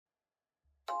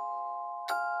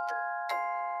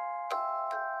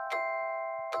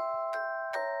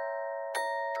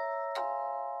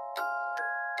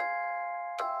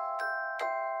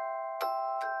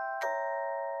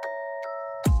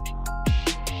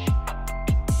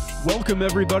Welcome,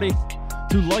 everybody,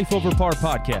 to Life Over Par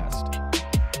podcast.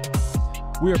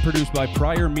 We are produced by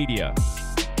Prior Media.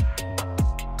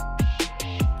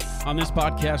 On this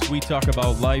podcast, we talk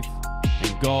about life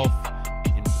and golf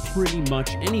and pretty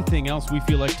much anything else we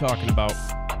feel like talking about.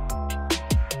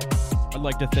 I'd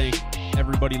like to thank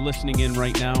everybody listening in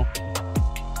right now,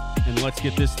 and let's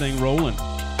get this thing rolling.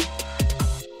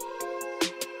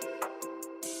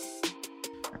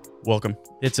 Welcome.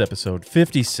 It's episode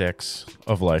 56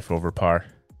 of Life Over Par.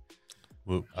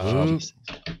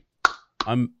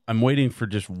 I'm waiting for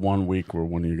just 1 week where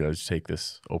one of you guys take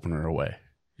this opener away.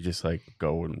 You just like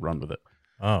go and run with it.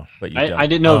 Oh, but you I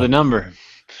didn't know the number.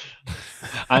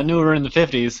 I knew we were in the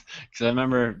 50s because I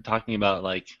remember talking about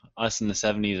like us in the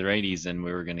 70s or 80s, and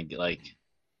we were gonna get like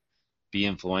be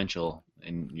influential.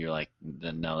 And you're like,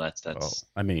 no, that's. Oh,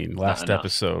 I mean, last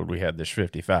episode we had this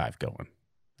 55 going.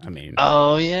 I mean,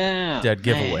 oh yeah, dead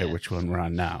giveaway. Man. Which one we're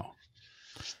on now?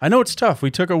 I know it's tough.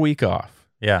 We took a week off.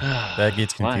 Yeah, that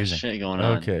gets A lot of confusing. shit going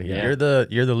on. Okay, yeah.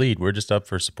 You're the lead. We're just up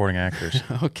for supporting actors.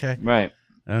 Okay, Right.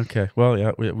 okay. Well,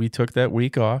 yeah, we took that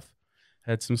week off.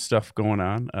 Had some stuff going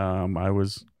on. I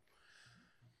was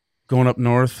going up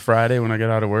north Friday when I got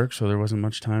out of work, so there wasn't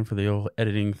much time for the old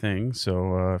editing thing.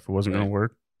 So if it wasn't going to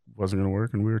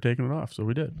work, and we were taking it off. So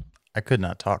we did. I could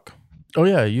not talk. Oh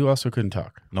yeah, you also couldn't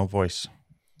talk. No voice.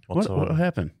 What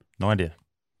happened? No idea.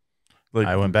 Like,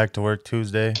 I went back to work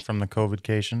Tuesday from the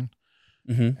COVID-cation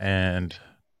and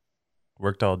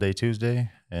worked all day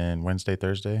Tuesday and Wednesday,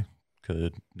 Thursday.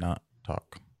 Could not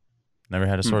talk. Never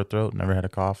had a sore throat. Never had a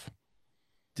cough.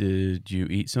 Did you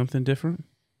eat something different?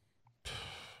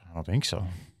 I don't think so.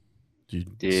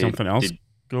 Did something else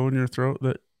go in your throat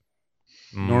that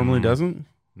normally doesn't?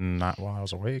 Not while I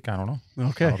was awake. I don't know.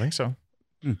 Okay. I don't think so.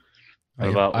 I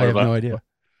have no idea.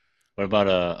 What about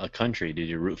a country? Did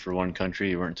you root for one country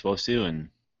you weren't supposed to? And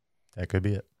That could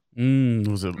be it.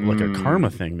 Was it like a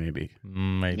karma thing, maybe?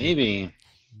 maybe.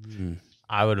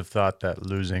 I would have thought that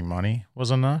losing money was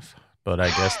enough, but I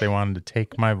guess they wanted to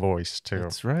take my voice too.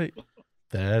 That's right.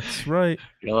 That's right.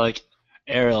 You're like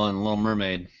Ariel in Little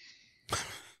Mermaid.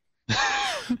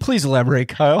 Please elaborate,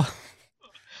 Kyle.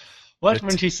 What?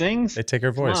 When she sings? They take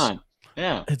her voice. Come on.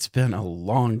 Yeah. It's been a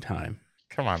long time.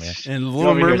 Come on, man. And You're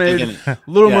over here thinking-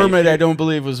 Little Yeah, Mermaid, I don't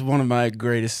believe was one of my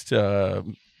greatest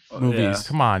movies. Yeah.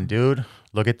 Come on, dude.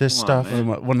 Look at this Come on, stuff. man.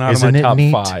 Well, not Isn't in my it top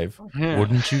neat? 5. Yeah.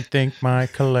 Wouldn't you think my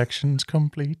collection's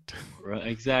complete? Right,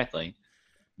 exactly.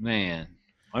 Man.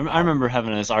 I remember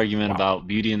having this argument about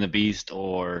Beauty and the Beast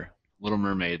or Little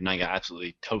Mermaid, and I got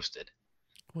absolutely toasted.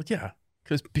 Well, yeah,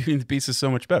 because Beauty and the Beast is so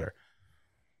much better.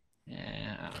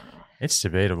 Yeah, I don't know. It's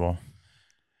debatable.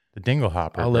 The Dingle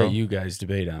Hopper. I'll bro. let you guys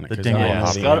debate on it. The 'cause Dingle I don't know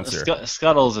Hopper. the answer.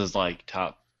 Scuttles is like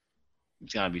top.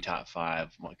 It's got to be top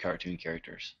 5 cartoon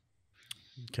characters.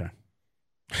 Okay.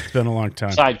 It's been a long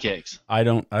time. Sidekicks. I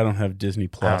don't have Disney I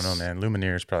Plus. don't know, man.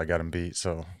 Lumineers probably got him beat.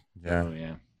 So, yeah. Oh,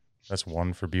 yeah. That's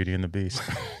one for Beauty and the Beast.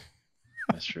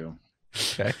 That's true.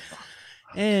 Okay.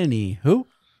 Anywho,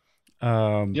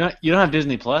 You don't have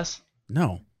Disney Plus?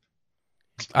 no,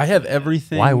 I have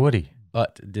everything. Why would he?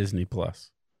 But Disney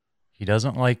Plus. He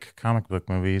doesn't like comic book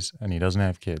movies, and he doesn't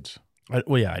have kids.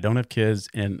 Well, yeah, I don't have kids,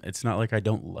 and it's not like I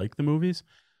don't like the movies.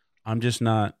 I'm just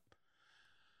not.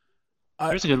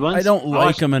 There's a good one. I don't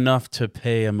like them enough to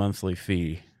pay a monthly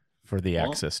fee for the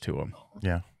access to them.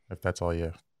 Yeah, if that's all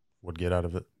you would get out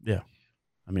of it. Yeah,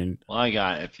 I mean, Well, I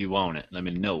got. If you want it, let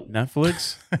me know.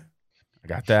 Netflix. I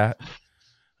got that.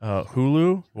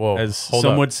 Hulu. Whoa, as hold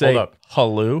some up, would say, hold up.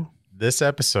 Hulu. This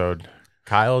episode,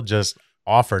 Kyle just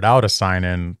offered out a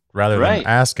sign-in rather than Right.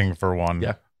 asking for one.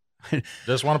 Yeah.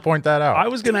 Just want to point that out. I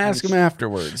was going to ask him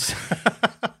afterwards.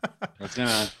 It's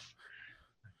gonna.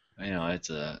 It's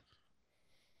a.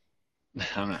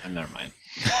 I'm never mind.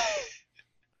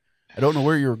 I don't know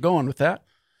where you were going with that.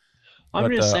 I'm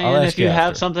But, just I'll saying, ask if you you have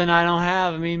after. something I don't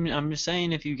have, I mean, I'm just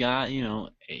saying, if you got,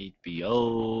 HBO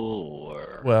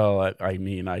or. Well, I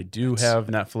mean, I do have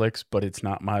Netflix, but it's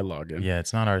not my login. Yeah,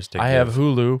 it's not ours to I have give.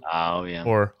 Hulu, Oh yeah.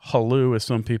 or Hulu, as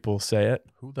some people say it.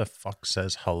 Who the fuck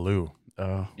says hello?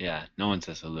 Oh, Yeah. No one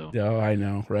says hello. I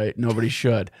know, right? Nobody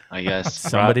should. I guess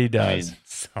Somebody I does. mean,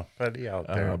 Somebody out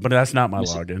there. But that's not my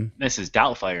Miss- login. Mrs.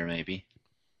 Doubtfire, maybe.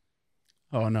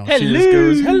 Oh, no. Hello. She just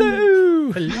goes,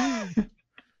 hello.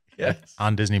 Yes.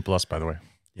 On Disney Plus, by the way.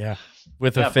 Yeah.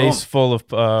 With Yeah, a face boom. full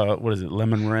of, what is it,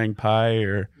 lemon meringue pie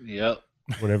or Yep.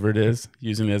 whatever it is,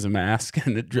 using it as a mask,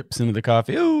 and it drips into the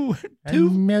coffee. Ooh,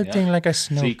 I'm melting Yeah. like a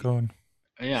snow See- cone.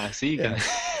 Yeah. See, you Yeah.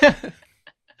 can.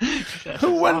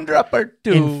 one drop or In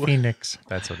two. Phoenix.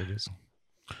 That's what it is.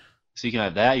 So you can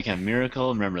have that. You can have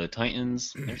Miracle. Remember the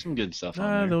Titans. There's some good stuff on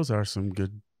there. Those are some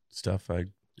good stuff. I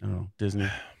don't know, Disney.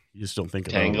 You just don't think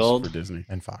of Tangled? those for Disney.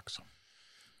 And Fox.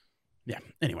 Yeah.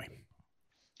 Anyway,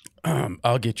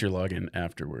 I'll get your login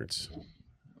afterwards.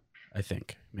 I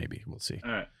think maybe we'll see.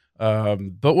 All right.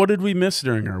 But what did we miss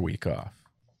during our week off?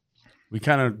 We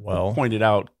kind of pointed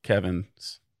out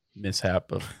Kevin's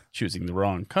mishap of choosing the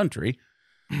wrong country,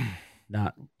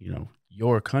 not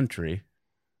your country.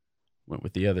 Went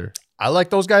with the other. I like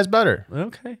those guys better.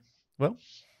 Okay. Well,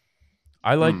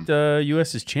 I liked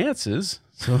U.S.'s chances.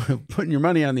 So putting your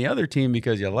money on the other team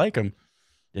because you like them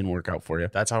didn't work out for you.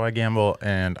 That's how I gamble,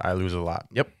 and I lose a lot.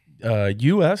 Yep.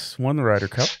 U.S. won the Ryder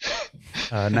Cup,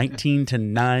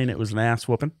 19-9. It was an ass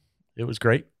whooping. It was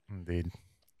great. Indeed.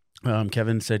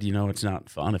 Kevin said, it's not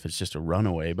fun if it's just a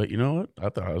runaway, but you know what? I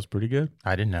thought it was pretty good.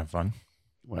 I didn't have fun.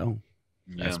 Well,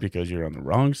 that's because you're on the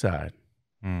wrong side.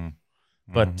 Mm.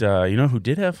 But you know who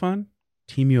did have fun?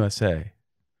 Team USA.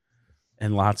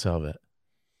 And lots of it.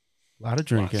 A lot of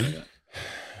drinking.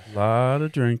 Who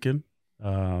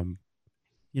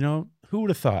would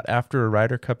have thought after a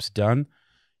Ryder Cup's done,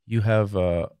 you have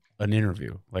an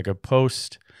interview, like a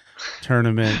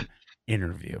post-tournament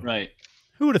interview. Right.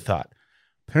 Who would have thought?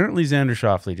 Apparently Xander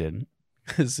Schauffele didn't,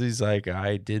 because he's like,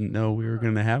 I didn't know we were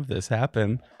going to have this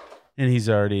happen. And he's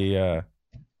already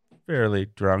fairly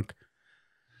drunk,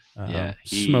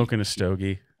 smoking a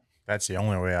stogie. That's the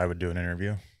only way I would do an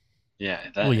interview. Yeah,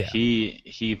 yeah.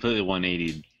 He completely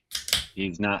 180'd.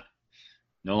 He's no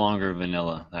longer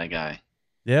vanilla, that guy.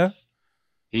 Yeah?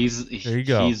 There you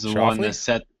go. He's the Schauffele? one that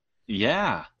set.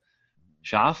 Yeah.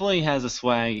 Schauffele has a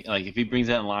swag. Like, if he brings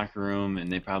that in the locker room,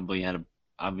 and they probably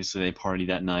obviously they partied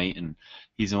that night, and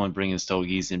he's the one bringing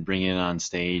stogies and bringing it on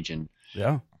stage. And,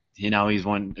 he's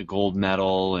won a gold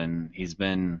medal, and he's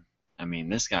been,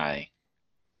 this guy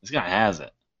has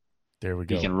it. There we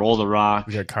go. He can roll the rock.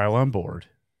 We got Kyle on board.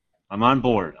 I'm on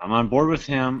board. I'm on board with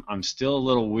him. I'm still a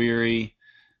little weary.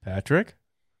 Patrick?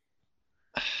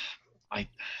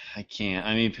 I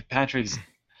can't. Patrick's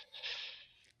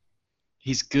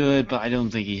he's good, but I don't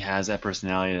think he has that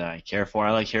personality that I care for.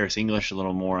 I like Harris English a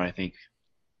little more, I think,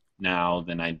 now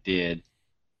than I did.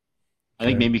 I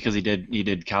think maybe because he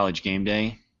did College Game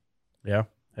Day. Yeah,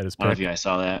 had his pick. I don't know if you guys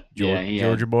saw that.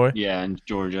 Georgia boy. Yeah, in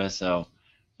Georgia, so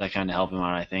that kind of helped him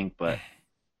out, I think. But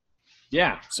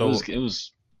yeah, so it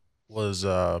was.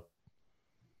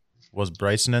 Was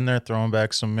Bryson in there throwing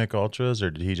back some Mick Ultras,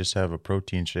 or did he just have a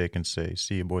protein shake and say,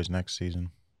 "See you boys next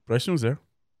season"? Bryson was there.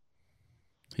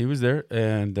 He was there,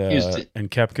 and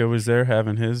Koepka was there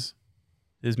having his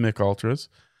Mick Ultras.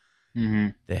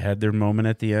 Mm-hmm. They had their moment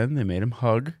at the end. They made him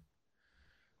hug.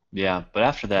 Yeah, but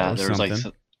after that there was something.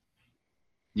 like,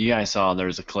 you guys saw there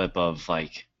was a clip of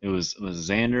like it was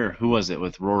Xander. Who was it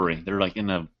with Rory? They're like in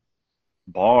a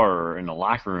bar or in a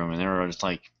locker room, and they were just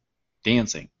like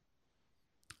dancing.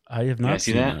 I have not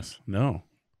seen that? This. No.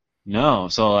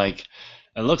 So like,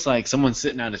 it looks like someone's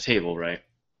sitting at a table, right,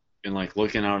 and like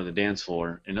looking out at the dance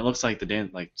floor, and it looks like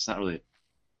it's not really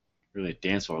a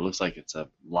dance floor. It looks like it's a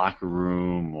locker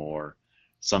room or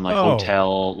some like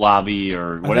hotel lobby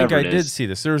or whatever. I think I did see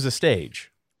this. There was a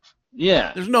stage.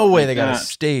 Yeah. There's no way they got a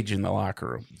stage in the locker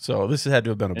room. So this had to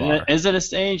have been a bar. Is it a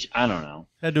stage? I don't know.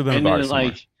 Had to have been a bar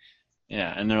somewhere.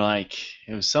 And they're like,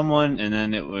 it was someone, and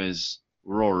then it was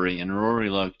Rory, and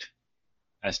Rory looked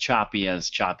as choppy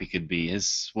could be. His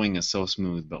swing is so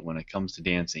smooth, but when it comes to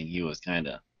dancing, he was kind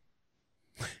of,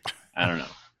 I don't know,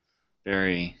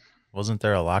 very. Wasn't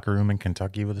there a locker room in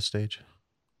Kentucky with a stage?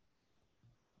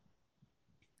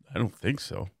 I don't think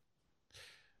so.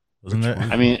 Wasn't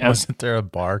there? Wasn't there a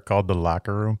bar called the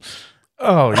Locker Room?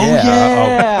 Oh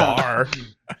yeah, a bar.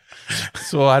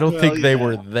 So I don't think they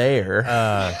were there.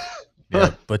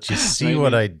 Yeah, but you see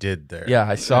what I did there. Yeah,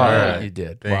 I saw what you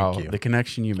did. Thank you. The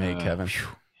connection you made, Kevin.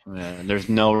 Yeah, there's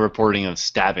no reporting of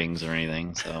stabbings or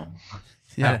anything, so.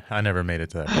 Yeah, I never made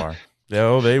it to that bar.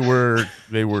 No, they were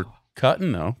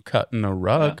cutting a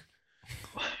rug,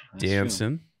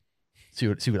 dancing. See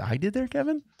what I did there,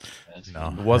 Kevin? No,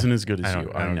 it wasn't as good as you.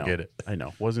 I don't get it. I know,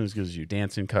 it wasn't as good as you.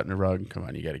 Dancing, cutting a rug. Come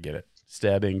on, you got to get it.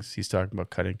 Stabbings. He's talking about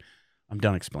cutting. I'm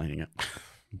done explaining it.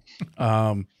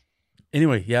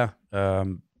 Anyway, yeah.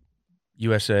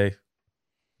 USA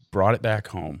brought it back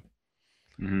home.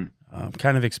 Mm-hmm.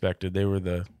 Kind of expected. They were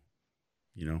the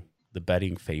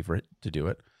betting favorite to do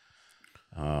it.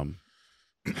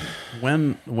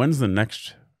 When's the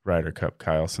next Ryder Cup,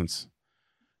 Kyle? Since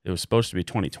it was supposed to be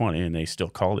 2020 and they still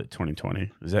called it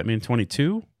 2020. Does that mean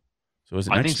 22? So is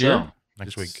it next year? So.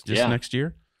 Next week. Just next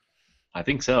year? I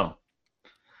think so.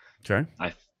 Okay.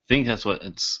 I think that's what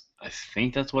it's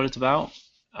about.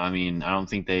 I don't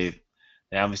think they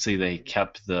obviously they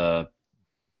kept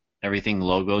everything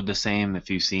logoed the same.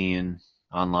 If you've seen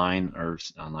online or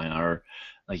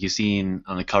like you seen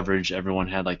on the coverage, everyone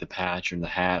had like the patch or the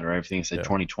hat or everything said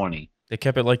 2020. They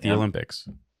kept it like the Olympics,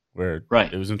 where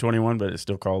it was in 21, but it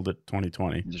still called it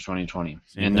 2020. Just 2020.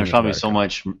 And there's probably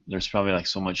like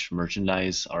so much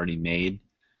merchandise already made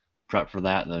prep for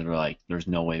that they're like, there's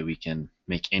no way we can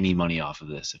make any money off of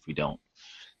this if we don't.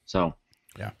 So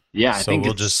I think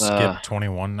we'll just skip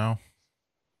 21 now.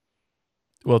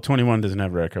 Well, 21 doesn't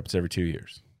have Ryder Cups every 2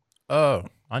 years. Oh,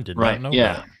 I did not know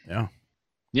that.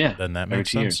 Yeah. Then that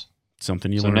makes sense. Years.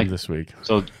 Something you learned this week.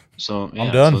 So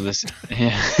I'm done. So this,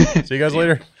 See you guys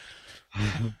later.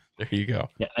 There you go.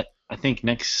 Yeah, I think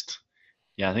next.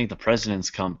 Yeah, I think the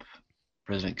President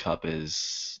Cup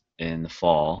is in the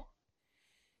fall.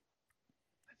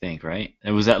 I think, right?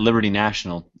 It was at Liberty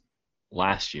National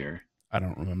last year. I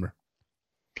don't remember.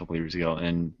 A couple of years ago,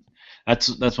 and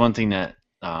that's one thing that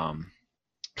a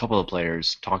couple of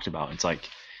players talked about. It's like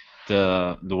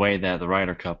the way that the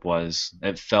Ryder Cup was.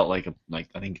 It felt like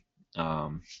I think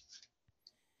it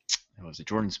was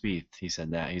Jordan Spieth. He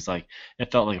said that he's like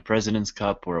it felt like a President's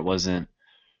Cup where it wasn't.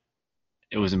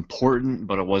 It was important,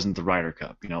 but it wasn't the Ryder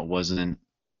Cup. You know, it wasn't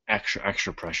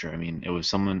extra pressure. I mean, it was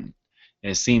someone.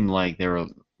 It seemed like they were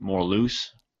more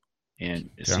loose, and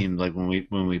it seemed like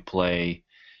when we play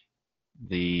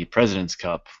the President's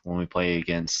Cup, when we play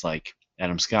against like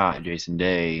Adam Scott, Jason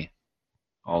Day,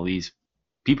 all these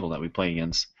people that we play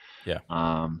against,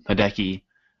 Hideki,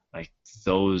 like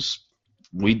those,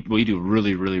 we do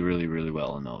really, really, really, really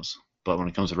well in those. But when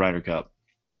it comes to Ryder Cup,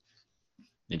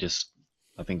 I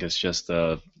think it's just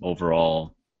the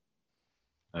overall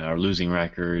our losing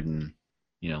record and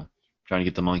trying to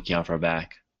get the monkey off our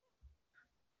back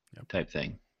type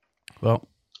thing. Well,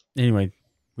 anyway,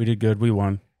 we did good. We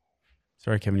won.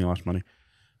 Sorry, Kevin, you lost money.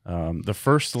 The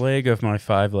first leg of my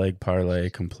 5-leg parlay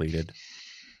completed.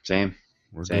 Same.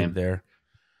 We're good there.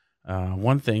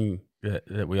 One thing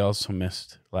that we also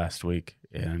missed last week,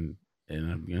 and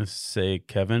I'm going to say,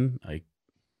 Kevin, I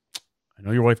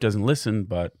know your wife doesn't listen,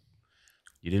 but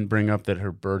you didn't bring up that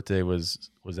her birthday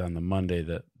was on the Monday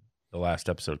that the last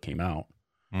episode came out.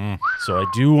 So I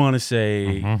do want to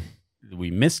say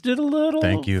we missed it a little.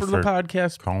 Thank you for the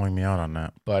podcast, calling me out on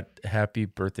that. But happy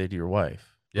birthday to your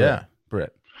wife. Yeah,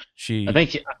 Britt. She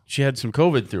had some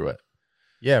COVID through it.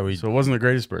 Yeah, so it wasn't the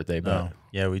greatest birthday, but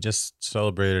we just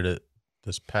celebrated it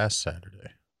this past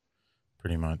Saturday,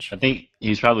 pretty much. I think he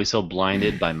was probably so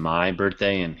blinded by my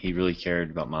birthday, and he really cared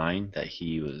about mine that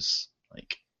he was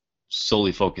like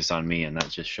solely focused on me, and that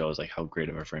just shows like how great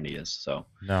of a friend he is. So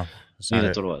no,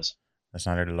 that's what it was. That's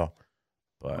not it at all.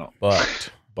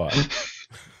 But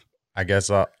I guess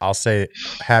I'll say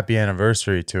happy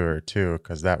anniversary to her too,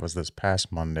 because that was this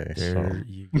past Monday. There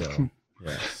you go.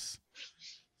 Yes.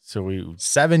 So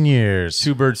 7 years.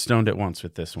 2 birds stoned at once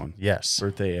with this one. Yes.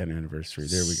 Birthday and anniversary.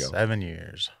 There we go. 7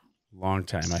 years. Long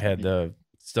time. I had the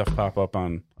stuff pop up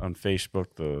on Facebook,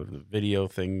 the video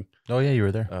thing. Oh yeah, you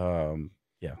were there.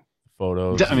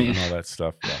 Photos and all that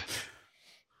stuff.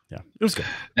 Yeah, it was good.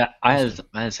 Yeah, I had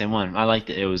the same one. I liked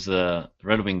it. It was the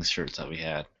Red Wings shirts that we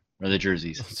had, or the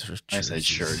jerseys. I said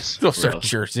shirts. Those are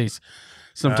jerseys,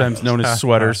 sometimes known as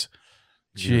sweaters.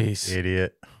 Jeez, you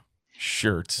idiot.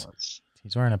 Shirts.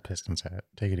 He's wearing a Pistons hat.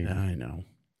 Take it easy. I know.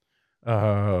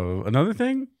 Another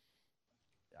thing,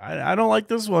 I don't like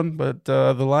this one, but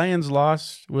the Lions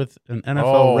lost with an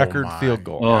NFL record field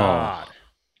goal. God.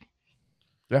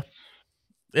 Yeah.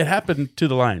 It happened to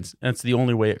the Lions. That's the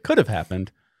only way it could have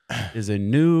happened, is a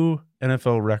new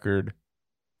NFL record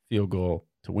field goal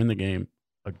to win the game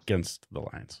against the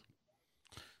Lions.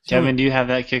 Kevin, do you have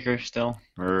that kicker still?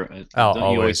 Or don't you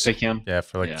always pick him? Yeah,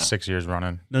 for 6 years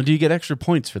running. No, do you get extra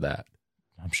points for that?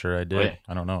 I'm sure I did. Wait.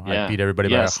 I don't know. Yeah. I beat everybody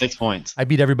by 6 points. I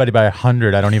beat everybody by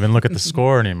 100. I don't even look at the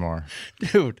score anymore.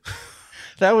 Dude,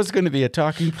 that was going to be a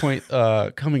talking point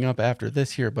coming up after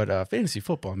this here, but fantasy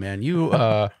football, man, you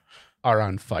are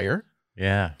on fire.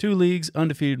 Yeah. 2 leagues,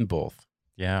 undefeated in both.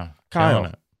 Yeah.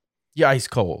 Kyle, you ice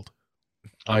cold.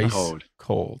 I'm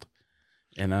cold.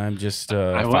 And I'm just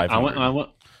I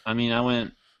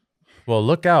went. Well,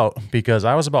 look out, because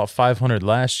I was about 500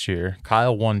 last year.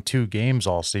 Kyle won 2 games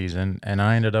all season, and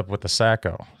I ended up with a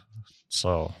Sacco.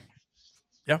 So,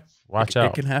 yeah, watch out.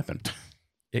 It can happen.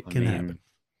 It can happen.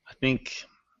 I think,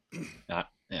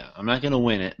 I'm not going to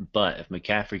win it, but if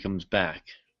McCaffrey comes back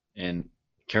and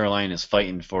Carolina is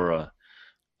fighting for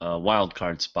a wild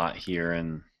card spot here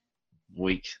in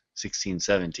week 16,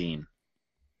 17,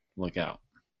 look out.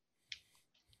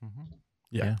 Mm-hmm.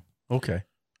 Yeah. Okay.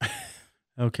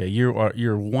 Okay. You're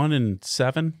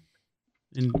 1-7.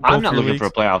 I'm not looking for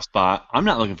a playoff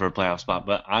spot.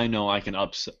 But I know I can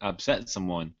upset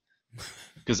someone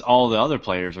because all the other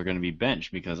players are going to be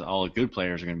benched because all the good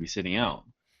players are going to be sitting out.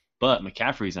 But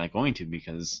McCaffrey's not going to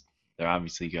because they're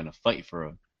obviously going to fight for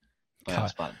a playoff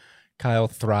spot. Kyle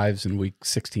thrives in week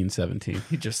 16, 17.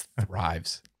 He just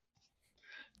thrives.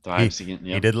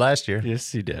 He did last year.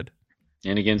 Yes, he did.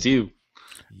 And against you.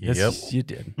 Yes, you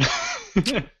did.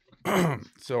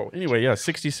 So anyway,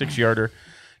 66-yarder,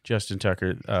 Justin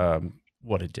Tucker.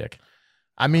 What a dick.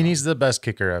 I mean, he's the best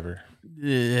kicker ever.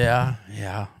 Yeah,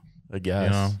 I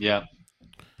guess. Yeah.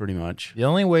 Pretty much. The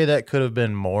only way that could have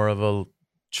been more of a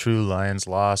true Lions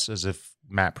loss is if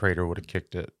Matt Prater would have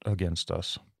kicked it against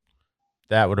us.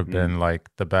 That would have been like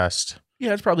the best.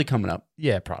 Yeah, it's probably coming up.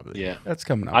 Yeah, probably. Yeah. That's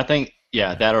coming up. I think,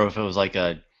 that or if it was like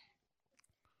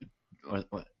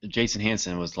Jason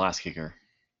Hansen was the last kicker.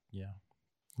 Yeah.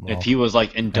 Well, if he was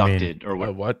like inducted or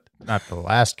what? Not the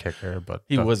last kicker, but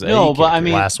he was no, but I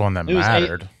mean, the last one that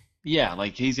mattered.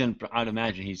 Like I'd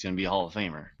imagine he's gonna be a Hall of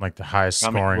Famer. Like the highest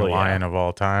scoring Lion of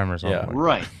all time or something. Yeah. Like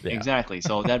right. Yeah. Exactly.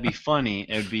 So that'd be funny.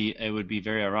 It would be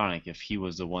very ironic if he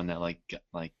was the one that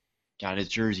got his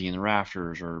jersey in the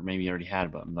rafters, or maybe he already had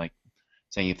it, but I'm like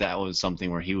saying if that was something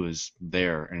where he was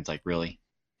there and it's like, really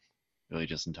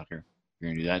Justin Tucker,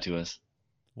 you're gonna do that to us.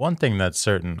 One thing that's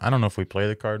certain, I don't know if we play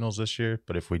the Cardinals this year,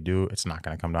 but if we do, it's not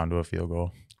going to come down to a field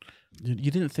goal. You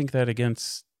didn't think that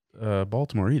against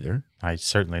Baltimore either. I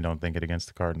certainly don't think it against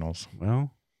the Cardinals.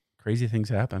 Well, crazy things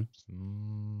happen.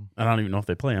 I don't even know if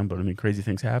they play them, but I mean, crazy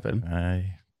things happen.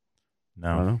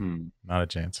 No, not a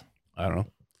chance. I don't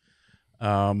know.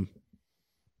 I'm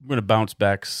going to bounce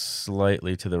back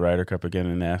slightly to the Ryder Cup again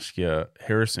and ask you,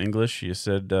 Harris English, you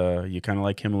said you kind of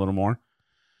like him a little more.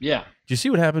 Yeah. Did you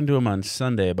see what happened to him on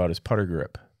Sunday about his putter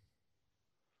grip?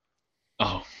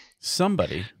 Oh.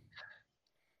 Somebody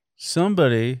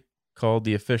called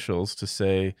the officials to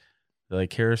say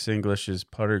like Harris English's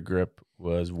putter grip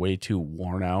was way too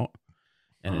worn out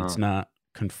and it's not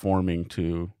conforming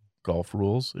to golf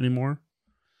rules anymore.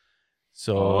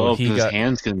 So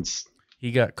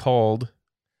he got called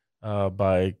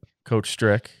by Coach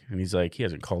Strick, and he's like, he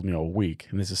hasn't called me all week,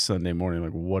 and this is Sunday morning.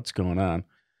 Like, what's going on?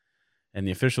 And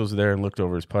the officials were there and looked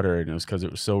over his putter, and it was because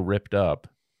it was so ripped up.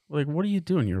 Like, what are you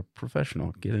doing? You're a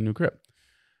professional. Get a new grip.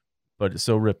 But it's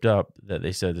so ripped up that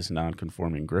they said it's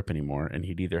non-conforming grip anymore, and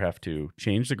he'd either have to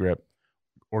change the grip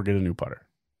or get a new putter,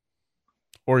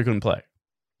 or he couldn't play.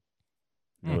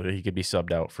 He could be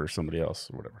subbed out for somebody else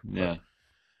or whatever. Yeah.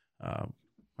 But,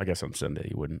 I guess on Sunday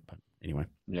he wouldn't. But anyway.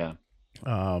 Yeah.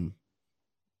 I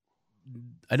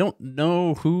don't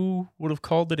know who would have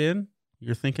called it in.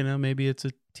 You're thinking of maybe it's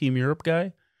a Team Europe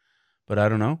guy, but I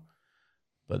don't know.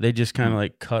 But they just kind of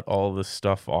like cut all the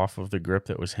stuff off of the grip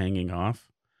that was hanging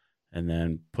off and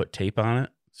then put tape on it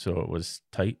so it was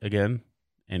tight again,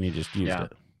 and he just used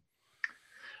it.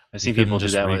 I've seen people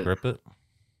just do that re-grip it.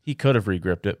 He could have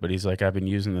re-gripped it, but he's like, I've been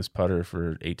using this putter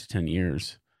for 8 to 10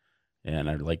 years, and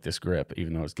I like this grip,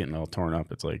 even though it's getting all torn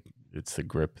up. It's like it's the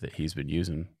grip that he's been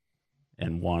using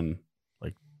and won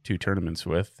like 2 tournaments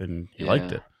with, and he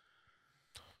liked it.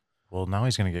 Well, now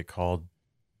he's going to get called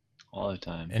all the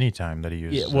time. Anytime that he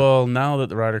uses it. Well, now that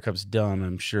the Ryder Cup's done,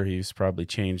 I'm sure he's probably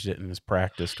changed it and has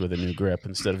practiced with a new grip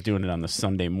instead of doing it on the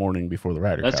Sunday morning before the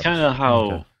Ryder Cup. That's kind of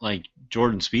how like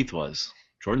Jordan Spieth was.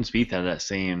 Jordan Spieth had that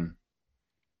same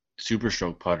Super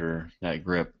Stroke putter, that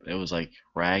grip. It was like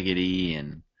raggedy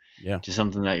and just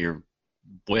something that you're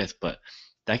with. But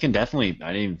that can definitely,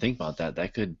 I didn't even think about that.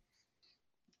 That could,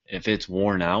 if it's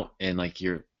worn out and like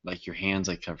your hands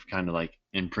like have kind of like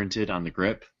imprinted on the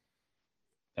grip,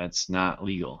 that's not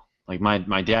legal. Like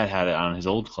my dad had it on his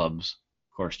old clubs,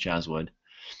 of course, Chaswood,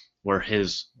 where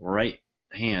his right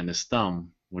hand, his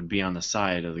thumb, would be on the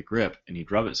side of the grip, and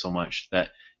he'd rub it so much that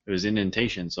it was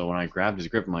indentation. So when I grabbed his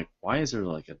grip, I'm like, why is there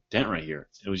like a dent right here?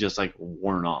 It was just like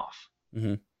worn off.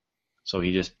 Mm-hmm. So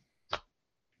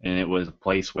and it was a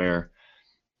place where,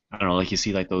 I don't know, like you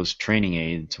see like those training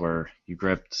aids where you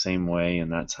grip the same way,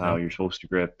 and that's how you're supposed to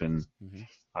grip. And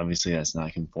obviously that's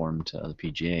not conformed to the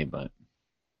PGA, but.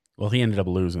 Well, he ended up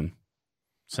losing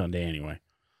Sunday anyway.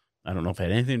 I don't know if it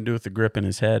had anything to do with the grip in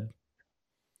his head,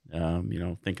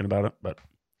 thinking about it, but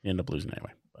he ended up losing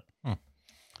anyway. But,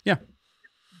 yeah.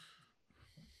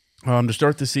 To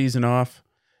start the season off,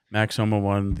 Max Homa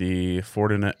won the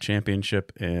Fortinet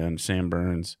Championship, and Sam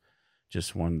Burns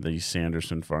just won the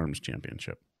Sanderson Farms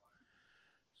Championship.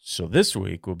 So this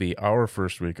week will be our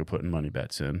first week of putting money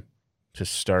bets in to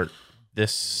start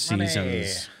this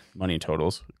season's money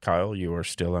totals. Kyle, you are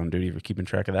still on duty for keeping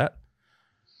track of that.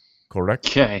 Correct?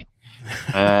 Okay.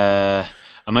 I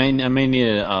may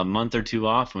need a month or two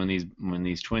off when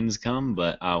these twins come,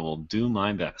 but I will do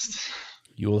my best.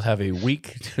 You will have a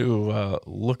week to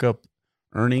look up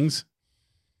earnings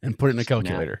and put it in a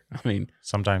calculator. I mean,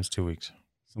 Sometimes 2 weeks.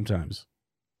 sometimes.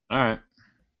 All right.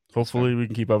 Hopefully we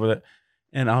can keep up with it.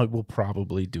 And I will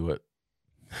probably do it,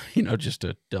 just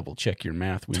to double check your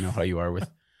math. We know how you are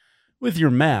with your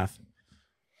math.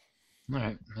 All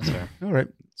right. That's fair. All right.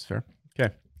 That's fair.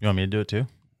 Okay. You want me to do it too?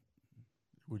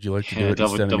 Would you like to do it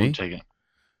instead of me? Check it.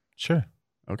 Sure.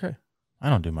 Okay. I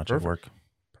don't do much of work.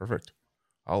 Perfect.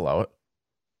 I'll allow it.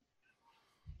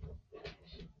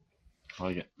 I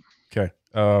like it. Okay.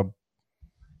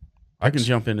 I can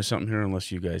jump into something here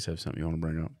unless you guys have something you want to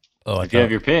bring up. Oh, If you have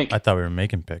your pick. I thought we were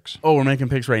making picks. Oh, we're making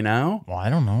picks right now? Well,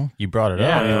 I don't know. You brought it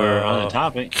Yeah, up. we were on the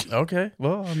topic. Okay.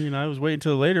 Well, I mean, I was waiting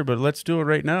till later, but let's do it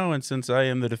right now. And since I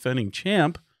am the defending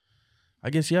champ,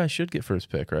 I guess, I should get first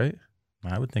pick, right?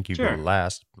 I would think you'd Sure. go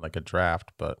last, like a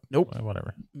draft, but Nope.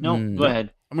 whatever. No, Mm, go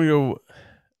ahead. I'm going to go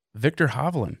Victor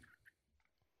Hovland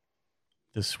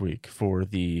this week for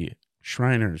the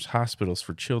Shriners Hospitals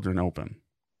for Children Open.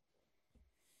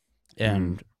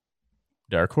 And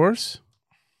Dark Horse,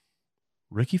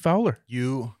 Ricky Fowler.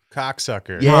 You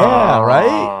cocksucker. Yeah, right?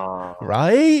 Aw.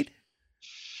 Right?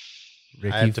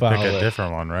 Ricky I have to pick a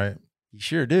different one, right? You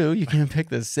sure do. You can't pick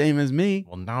the same as me.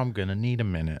 Well, now I'm going to need a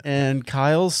minute. And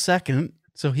Kyle's second,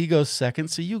 so he goes second,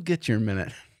 so you get your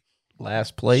minute.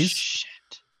 Last place. Shit.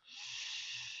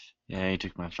 Yeah, you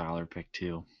took my Fowler pick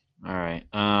too. All right.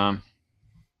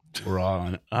 We're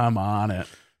on. I'm on it.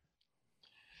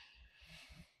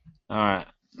 All right.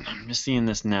 I'm just seeing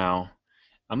this now.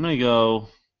 I'm gonna go.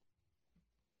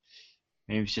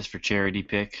 Maybe it's just for charity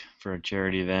pick for a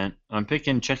charity event. I'm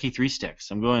picking Chucky Three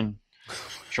Sticks. I'm going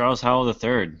Charles Howell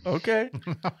III. Okay.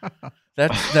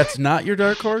 That's not your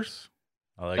dark horse?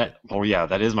 I like it. Oh yeah,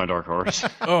 that is my dark horse.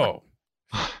 Oh.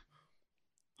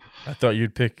 I thought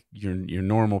you'd pick your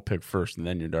normal pick first and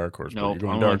then your dark horse. Nope, but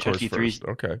you're I'm going going dark horse Chucky first.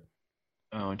 3. Okay.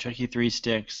 Oh, Chucky Three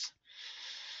Sticks.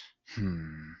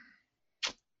 And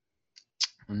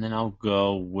then I'll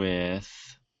go with.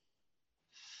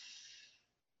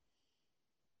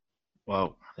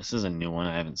 Whoa, this is a new one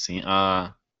I haven't seen.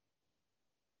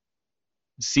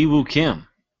 Siwoo Kim.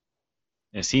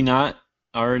 Is he not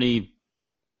already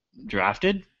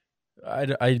drafted?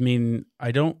 I mean,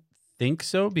 I don't think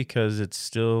so because it's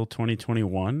still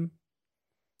 2021.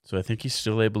 So I think he's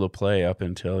still able to play up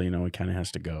until, he kind of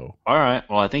has to go. All right.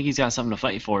 Well, I think he's got something to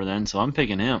fight for then, so I'm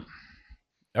picking him.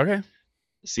 Okay.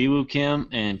 Siwoo Kim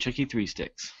and Chucky Three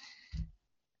Sticks.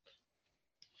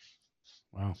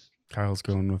 Wow. Kyle's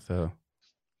going with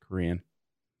Korean.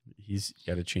 He's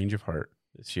got a change of heart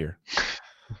this year.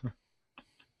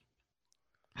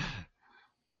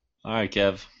 All right,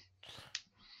 Kev.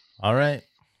 All right.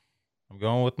 I'm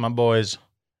going with my boys.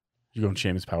 You're going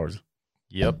Seamus Powers.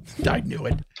 Yep. I knew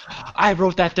it. I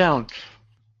wrote that down.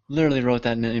 Literally wrote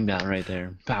that name down right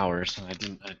there. Powers. I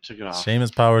took it off.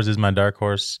 Seamus Powers is my dark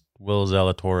horse. Will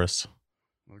Zalatoris.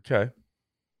 Okay.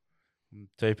 I'm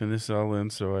taping this all in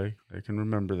so I can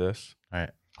remember this. All right.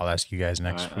 I'll ask you guys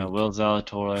next All right, week. Will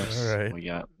Zalatoris. All right. We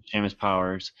got Seamus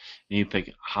Powers. And you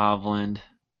pick Hovland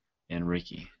and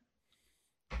Ricky.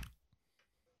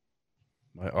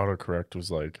 My autocorrect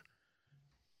was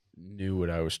knew what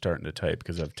I was starting to type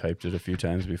because I've typed it a few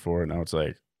times before, and now it's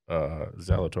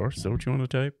Zalator. Is that what you want to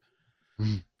type?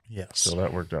 Yes. So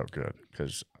that worked out good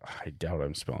because I doubt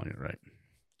I'm spelling it right.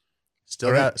 Still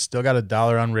All right. got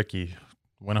 $1 on Ricky.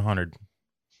 Win 100.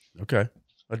 Okay.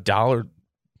 $1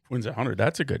 wins 100.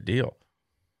 That's a good deal.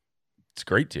 It's a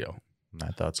great deal. I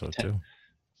thought so too.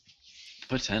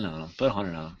 Put 10 on him. Put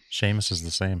 100 on him. Seamus is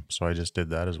the same, so I just did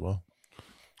that as well.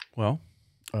 Well,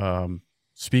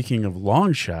 speaking of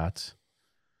long shots,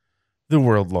 the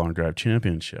World Long Drive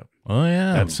Championship. Oh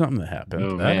yeah, That's something that happened.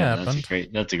 Oh, That man. happened.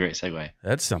 That's a great segue.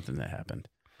 That's something that happened.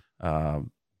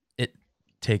 It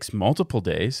takes multiple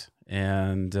days,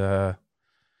 and I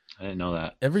didn't know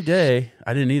that. every day,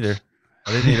 I didn't either.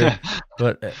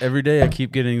 But every day I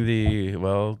keep getting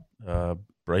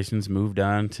Bryson's moved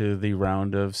on to the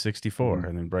round of 64,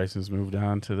 and then Bryson's moved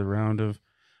on to the round of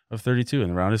 32,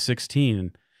 and the round of 16.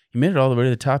 And he made it all the way to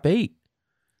the top 8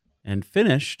 and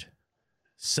finished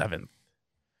 7th.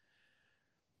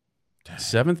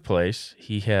 7th place.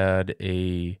 He had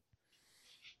a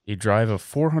drive of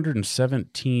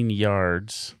 417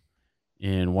 yards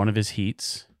in one of his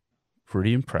heats.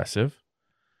 Pretty impressive.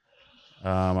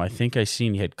 I think I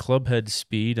seen he had club head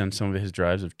speed on some of his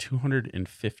drives of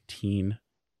 215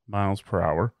 miles per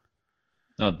hour.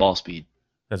 No, ball speed.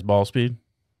 That's ball speed?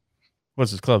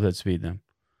 What's his club head speed then?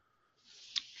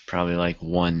 Probably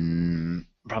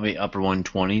probably upper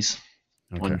 120s.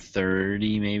 Okay.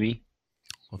 130 maybe.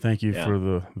 Well, thank you Yeah. for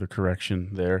the correction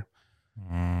there.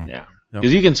 Yeah. Yep.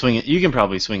 Because you can swing it. You can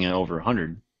probably swing it over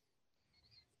 100.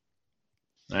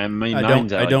 I mean,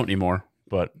 I don't anymore,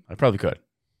 but I probably could.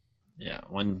 Yeah,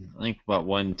 I think about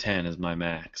 110 is my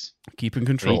max. Keep in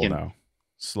control now.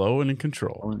 Slow and in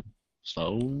control.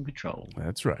 Slow and control.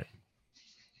 That's right.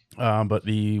 But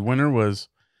the winner was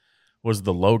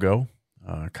the logo,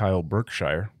 Kyle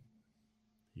Berkshire.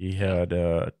 He had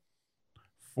a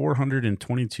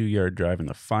 422-yard drive in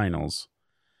the finals,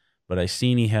 but I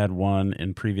seen he had one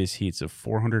in previous heats of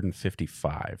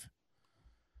 455.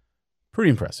 Pretty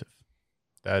impressive.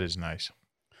 That is nice.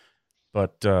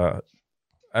 But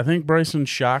I think Bryson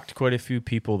shocked quite a few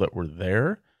people that were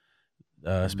there,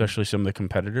 especially some of the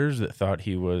competitors that thought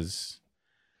he was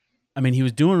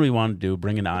doing what he wanted to do,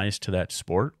 bringing eyes to that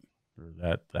sport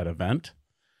or that event.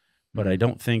 But I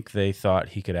don't think they thought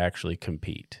he could actually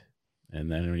compete. And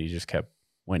then when he just kept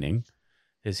winning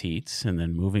his heats and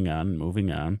then moving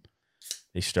on,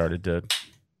 they started to,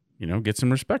 get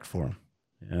some respect for him.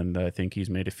 And I think he's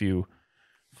made a few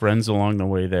friends along the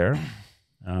way there.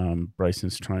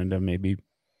 Bryson's trying to maybe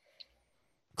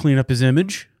clean up his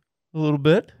image a little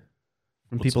bit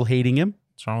from people hating him.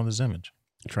 What's wrong with his image?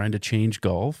 Trying to change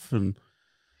golf and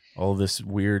all this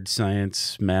weird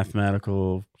science,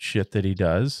 mathematical shit that he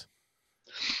does.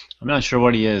 I'm not sure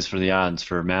what he is for the odds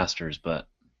for Masters, but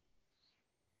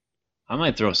I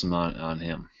might throw some on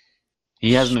him.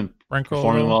 He hasn't been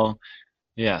performing well.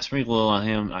 Yeah, sprinkle a little on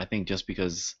him. I think just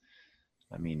because,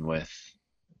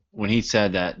 when he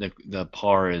said that the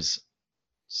par is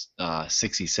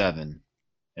 67,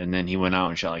 and then he went out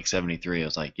and shot like 73, I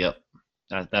was like, yep,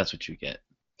 that's what you get.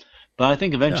 But I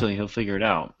think eventually he'll figure it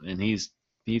out, and he's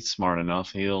smart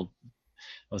enough. It'll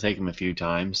take him a few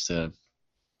times to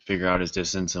figure out his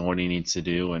distance and what he needs to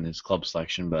do and his club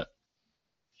selection, but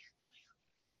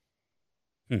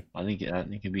I think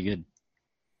it'd be good.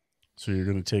 So you're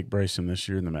going to take Bryson this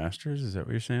year in the Masters? Is that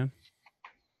what you're saying?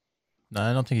 No,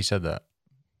 I don't think he said that.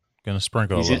 Going to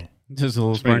sprinkle a little. Just a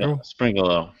little sprinkle?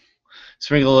 Sprinkle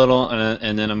a little,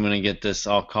 and then I'm going to get this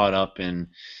all caught up in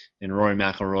Rory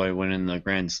McIlroy winning the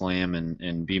Grand Slam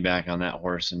and be back on that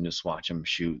horse and just watch him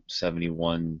shoot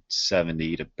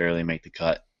 71-70 to barely make the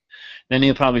cut. Then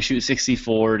he'll probably shoot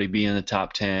 64 to be in the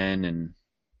top 10 and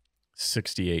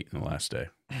 68 in the last day.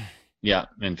 Yeah,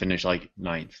 and finish like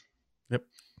 9th. Yep.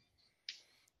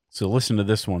 So listen to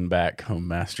this one back home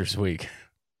Masters week.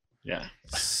 Yeah.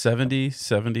 70,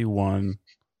 71,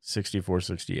 64,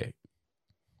 68.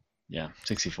 Yeah,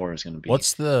 64 is going to be.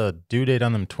 What's the due date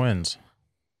on them twins?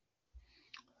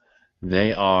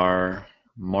 They are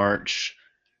March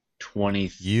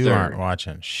 23rd. You aren't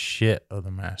watching shit of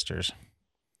the Masters.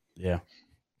 Yeah.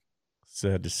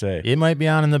 Sad to say. It might be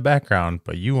on in the background,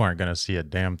 but you aren't going to see a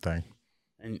damn thing.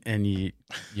 And you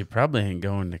probably ain't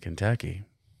going to Kentucky.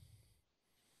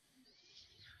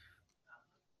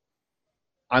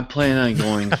 I'm planning on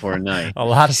going for a night. A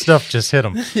lot of stuff just hit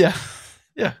them. Yeah.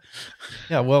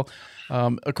 Well,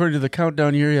 according to the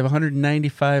countdown here, you have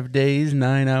 195 days,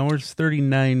 9 hours,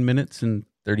 39 minutes, and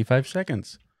 35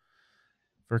 seconds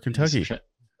for Kentucky.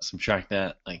 Subtract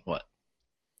that, like what?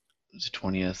 It's the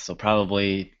 20th, so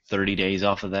probably 30 days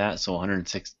off of that. So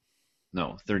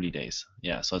 30 days.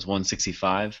 Yeah, so it's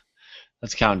 165.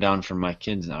 Let's count down for my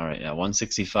kids now. All right, yeah,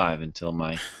 165 until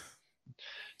my.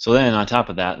 So then on top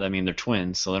of that, they're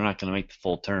twins, so they're not going to make the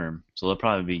full term. So they'll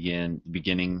probably begin the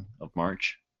beginning of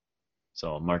March.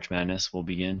 So March Madness will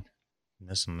begin.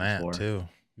 Missing that too.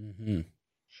 Mm-hmm.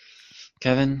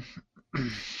 Kevin.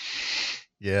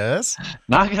 Yes.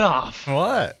 Knock it off.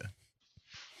 What?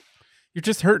 You're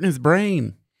just hurting his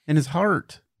brain and his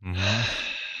heart. Mm-hmm.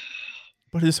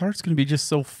 But his heart's going to be just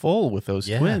so full with those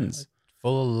twins.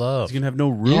 Full of love. He's going to have no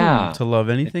room to love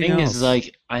anything else. The thing is,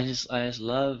 like, I just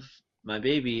love my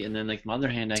baby, and then, like, on the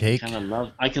other hand,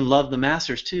 I can love the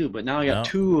Masters too, but now I got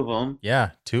two of them.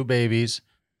 Yeah, 2 babies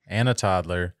and a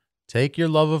toddler. Take your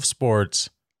love of sports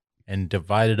and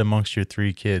divide it amongst your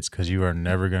 3 kids, because you are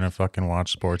never going to fucking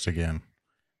watch sports again.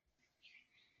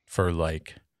 For,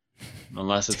 like,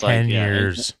 unless it's 10 like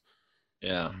years.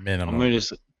 Yeah. Minimum.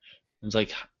 It's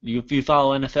like, you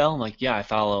follow NFL? I'm like, yeah, I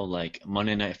follow, like,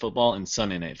 Monday Night Football and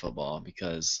Sunday Night Football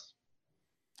because.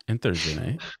 And Thursday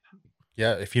night.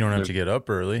 Yeah, if you don't have to get up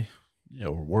early. Yeah,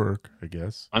 or work, I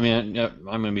guess. I mean, I'm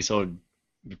going to be so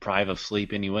deprived of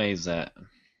sleep anyways that.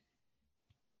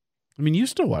 I mean, you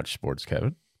still watch sports,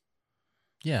 Kevin.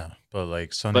 Yeah, but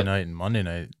like Sunday night and Monday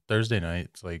night, Thursday night,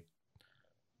 it's like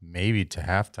maybe to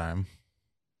halftime.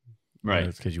 Right.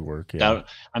 That's because you work. Yeah.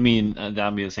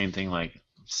 That'd be the same thing like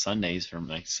Sundays from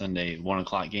like Sunday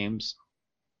 1:00 games.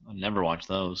 I never watch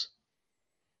those.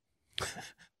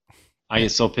 I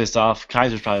get so pissed off.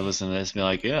 Kaiser's probably listening to this and be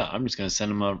like, yeah, I'm just going to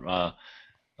send him a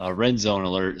red zone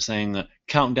alert saying the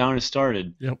countdown has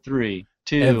started. Yep. 3,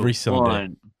 2, Every Sunday.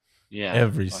 1. Yeah.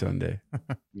 Every Fuck. Sunday.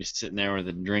 He's sitting there with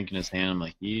a drink in his hand. I'm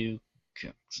like, you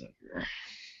cocksucker.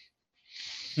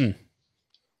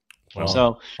 Well,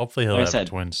 So, hopefully he'll like I have said-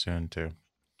 twins soon too.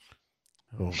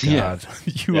 Oh God, Yeah.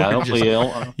 you yeah, are hopefully, just you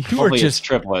hopefully are it's just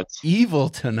triplets. evil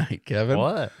tonight, Kevin.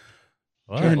 What?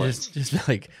 What? Kevin, Triplets. just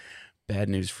like bad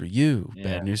news for you, Yeah.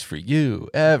 bad news for you.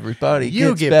 Everybody You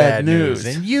gets get bad news.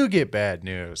 and you get bad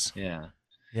news. Yeah.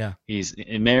 Yeah. He's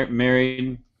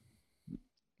married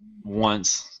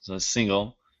once, so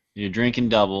single. You're drinking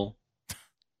double,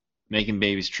 making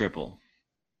babies triple.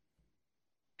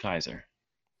 Kaiser.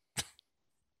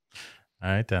 All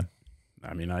right then.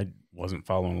 I mean, I wasn't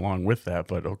following along with that,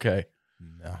 but okay.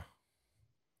 No.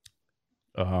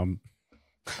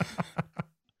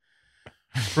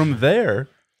 From there,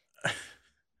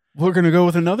 we're going to go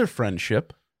with another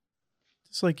friendship,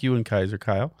 just like you and Kaiser,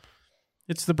 Kyle.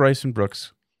 It's the Bryson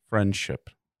Brooks friendship.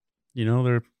 You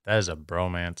know, That is a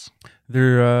bromance.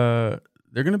 they're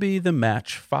going to be the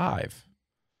match 5,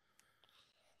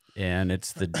 and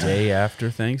it's the day after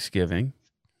Thanksgiving.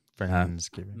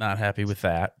 Friendsgiving. Not happy with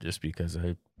that, just because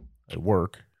I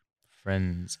work.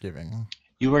 Friendsgiving.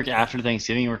 You work after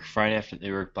Thanksgiving. You work Friday after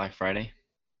they work Black Friday.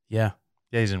 Yeah,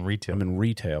 Yeah, he's in retail. I'm in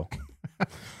retail,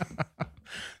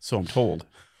 so I'm told.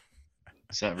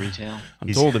 Is that retail? I'm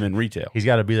told I'm in retail. He's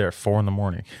got to be there at 4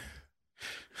 a.m.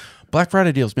 Black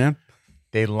Friday deals, man.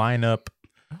 They line up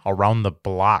around the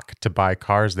block to buy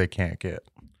cars they can't get.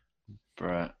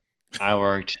 Bruh. I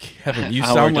worked. Kevin, you I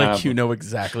sound worked on like you know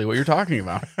exactly what you're talking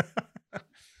about.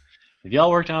 Have y'all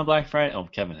worked on a Black Friday? Oh,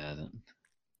 Kevin hasn't.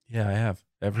 Yeah, I have.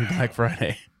 Every Black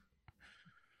Friday.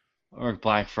 I worked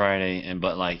Black Friday,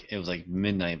 but like it was like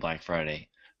midnight Black Friday.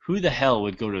 Who the hell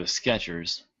would go to a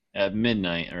Skechers at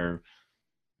midnight? Or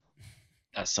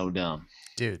that's so dumb.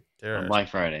 Dude, there On are Black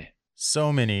Friday.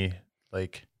 so many,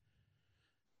 like,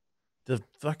 the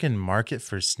fucking market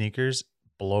for sneakers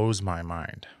blows my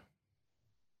mind.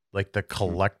 Like the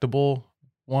collectible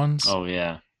ones. Oh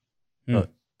yeah.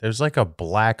 There's like a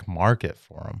black market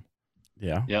for them.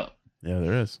 Yeah. Yep. Yeah,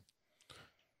 there is.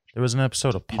 There was an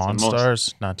episode of It's the Pawn most-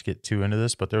 Stars, not to get too into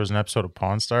this, but there was an episode of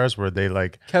Pawn Stars where they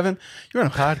like, Kevin, you're on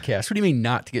a podcast. What do you mean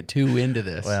not to get too into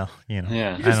this? well, you know,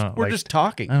 Yeah. we're just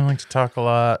talking. I don't like to talk a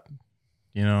lot,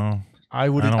 you know. I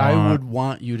would I don't want- would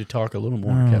want you to talk a little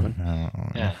more, Kevin. I don't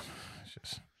know. Yeah. It's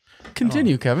just-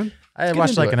 Continue, Kevin. I Let's get watched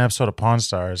into like it. an episode of Pawn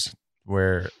Stars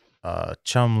where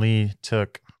Chum Lee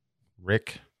took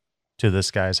Rick to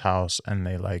this guy's house and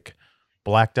they like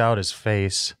blacked out his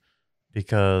face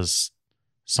because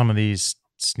some of these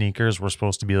sneakers were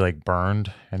supposed to be like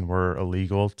burned and were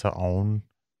illegal to own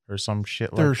or some shit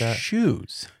They're like that.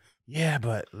 shoes. Yeah,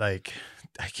 but like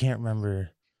I can't remember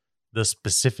the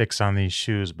specifics on these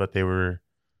shoes, but they were,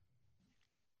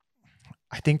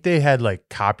 I think they had like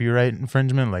copyright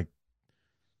infringement, like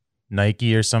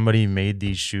Nike or somebody made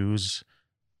these shoes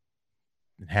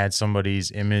and had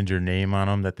somebody's image or name on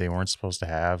them that they weren't supposed to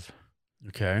have,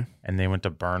 Okay. and they went to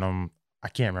burn them. I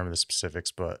can't remember the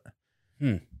specifics, but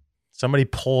Hmm. somebody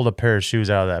pulled a pair of shoes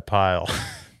out of that pile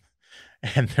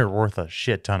and they're worth a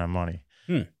shit ton of money.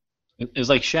 It was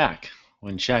like Shaq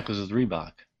when Shaq was with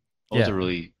Reebok. Those Yeah. are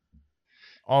really.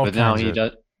 All But now kinds he of-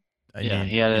 does. I yeah, mean,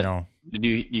 he had you a- know, Did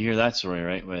you hear that story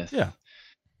right? With Yeah.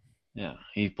 yeah,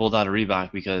 he pulled out a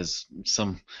Reebok because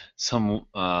some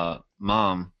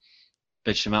mom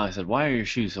bitched him out. He said, "Why are your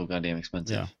shoes so goddamn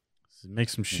expensive?" Yeah. Make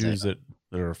some shoes that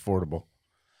are affordable.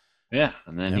 Yeah,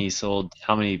 and then Yep. he sold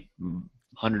how many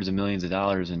hundreds of millions of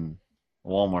dollars in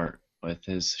Walmart with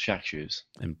his Shaq shoes.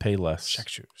 And pay less. Shaq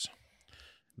shoes.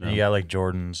 No. And you got like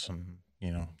Jordans and,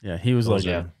 you know, Yeah, he was Those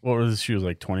like, are- what were his shoes,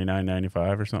 like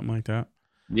 $29.95 or something like that?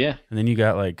 Yeah. And then you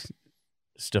got like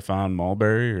Stefan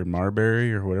Marbury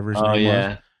or whatever his Oh name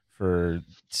yeah. was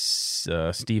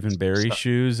for Stephen Barry Stu-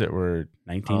 shoes that were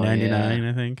 $19.99,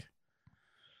 I think.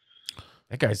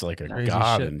 That guy's like a Crazy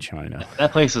god shit. in China.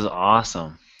 That place is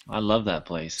awesome. I love that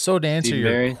place. So to answer Steve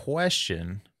your Barry?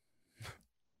 question,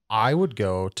 I would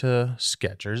go to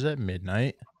Skechers at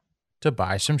midnight to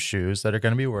buy some shoes that are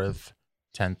going to be worth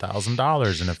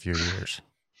 $10,000 in a few years.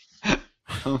 I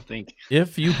don't think.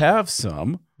 If you have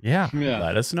some, Yeah, Yeah.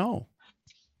 let us know.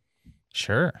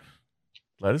 sure.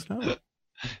 Let us know.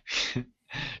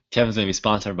 Kevin's gonna be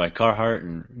sponsored by Carhartt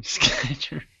and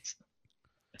Skechers.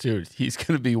 Dude, he's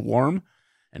going to be warm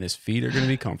and his feet are going to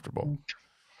be comfortable.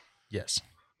 Yes.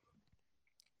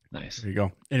 Nice. There you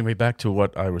go. Anyway, back to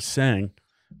what I was saying.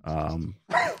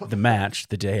 The match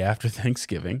the day after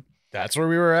Thanksgiving. That's where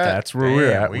we were at. That's where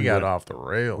we're at. We We got went- off the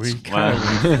rails.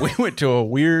 We we went to a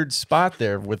weird spot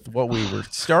there with what we were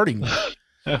starting with.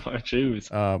 Our shoes.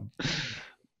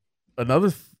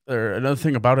 Another another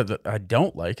thing about it that I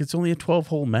don't like, it's only a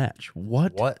 12-hole match.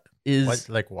 What is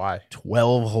why?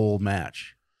 12-hole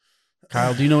match?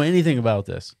 Kyle, do you know anything about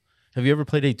this? Have you ever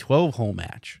played a 12-hole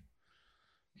match?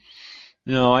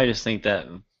 No, I just think that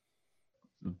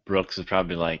Brooks is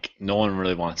probably like, no one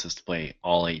really wants us to play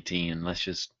all 18. Let's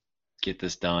just get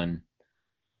this done,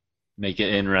 make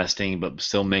it interesting, but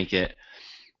still make it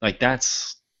like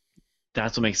that's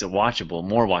what makes it watchable,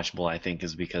 more watchable. I think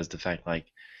is because the fact like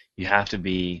you have to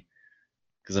be,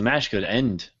 because the match could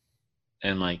end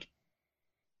in like,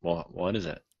 well, what is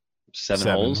it? Seven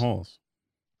holes.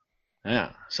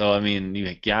 Yeah. So I mean,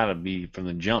 you gotta be from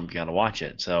the jump. You gotta watch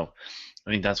it. So I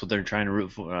think that's what they're trying to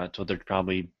root for. That's what they're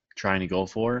probably trying to go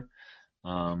for,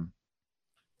 and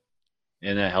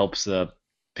it helps the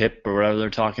PIP or whatever they're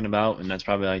talking about, and that's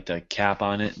probably like the cap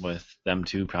on it with them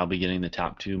two probably getting the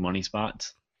top 2 money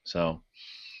spots. So,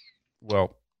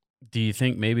 well, do you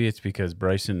think maybe it's because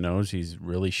Bryson knows he's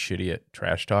really shitty at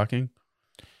trash talking?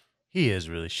 He is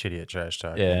really shitty at trash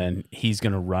talking, and he's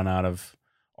gonna run out of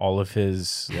all of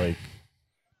his like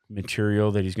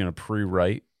material that he's gonna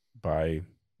pre-write by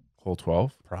hole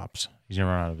 12. Props. He's gonna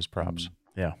run out of his props.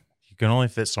 Yeah. You can only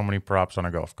fit so many props on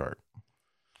a golf cart.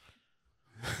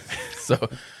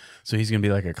 So he's gonna be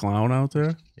like a clown out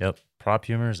there. Yep. Prop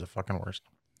humor is the fucking worst.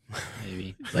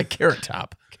 maybe. Like Carrot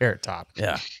Top. Carrot Top.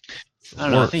 Yeah. I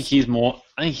don't know. I think he's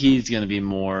going to be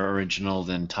more original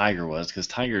than Tiger was, because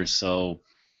Tiger's so,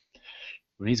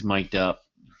 when he's mic'd up,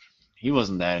 he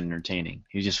wasn't that entertaining.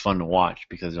 He was just fun to watch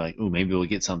because they're like, ooh, maybe we'll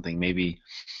get something. Maybe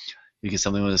we get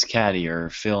something with his caddy or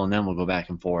Phil, and then we'll go back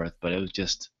and forth. But it was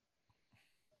just,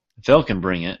 Phil can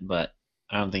bring it, but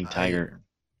I don't think Tiger.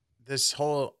 This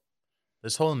whole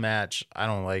match I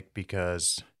don't like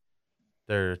because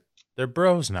they're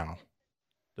bros now.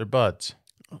 They're buds.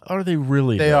 Are they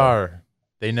really? They are.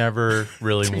 They never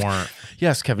really weren't.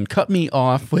 Yes, Kevin, cut me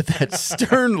off with that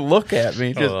stern look at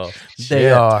me. Just, they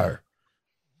shit. Are.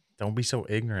 Don't be so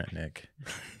ignorant, Nick.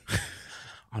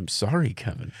 I'm sorry,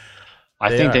 Kevin. I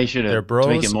think they should have. They're bros,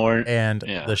 to make it more, and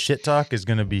the shit talk is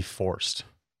going to be forced.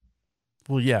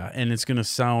 Well, yeah, and it's going to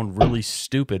sound really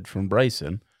stupid from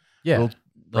Bryson. Yeah.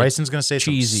 Bryson's going to say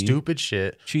cheesy, some stupid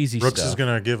shit. Cheesy Brooks stuff. is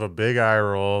going to give a big eye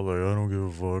roll, like, I don't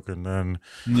give a fuck, and then...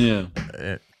 Yeah.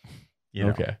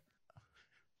 Okay.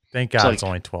 Thank God it's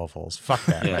only 12 holes. Fuck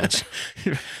that match.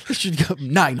 This should go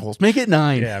 9 holes. Make it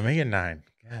 9. Yeah, make it 9.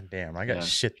 God damn, I got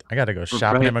shit. I got to go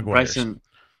shopping at McGuire's.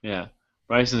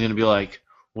 Bryson's going to be like,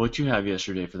 what'd you have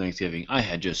yesterday for Thanksgiving? I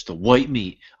had just the white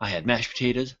meat. I had mashed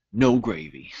potatoes, no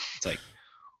gravy. It's like,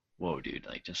 whoa, dude,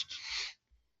 like just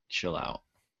chill out.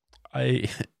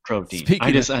 Protein.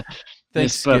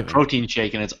 This protein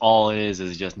shake, and it's all it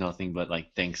is just nothing but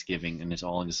like Thanksgiving, and it's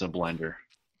all in just a blender.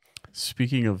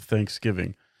 Speaking of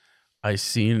Thanksgiving, I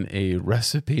seen a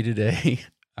recipe today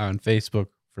on Facebook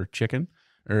for chicken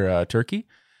or turkey,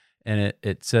 and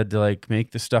it said to like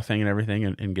make the stuffing and everything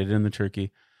and get it in the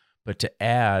turkey, but to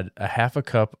add a half a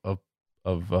cup of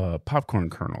popcorn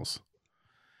kernels.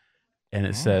 And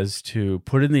it says to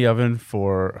put in the oven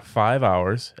for 5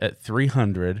 hours at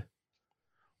 300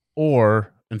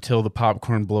 or until the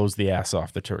popcorn blows the ass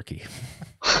off the turkey.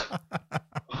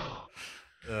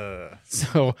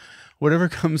 So whatever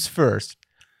comes first.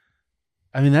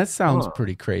 I mean, that sounds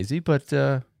pretty crazy, but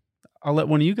I'll let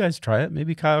one of you guys try it.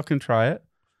 Maybe Kyle can try it.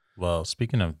 Well,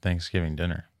 speaking of Thanksgiving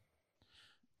dinner,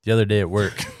 the other day at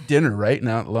work. Dinner, right?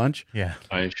 Not lunch? Yeah.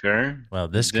 Are you sure? Well,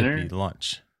 this could be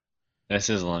lunch. This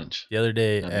is lunch. The other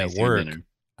day at work,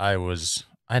 I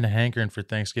had a hankering for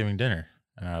Thanksgiving dinner.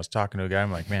 And I was talking to a guy.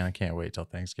 I'm like, man, I can't wait till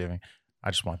Thanksgiving. I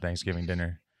just want Thanksgiving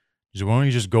dinner. He said, why don't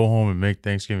you just go home and make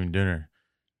Thanksgiving dinner?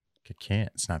 I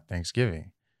can't. It's not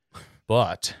Thanksgiving.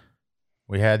 But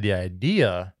we had the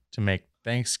idea to make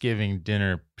Thanksgiving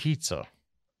dinner pizza.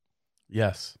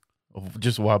 Yes.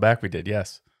 Just a while back we did.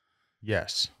 Yes.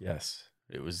 Yes.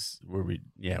 It was where we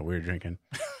were drinking.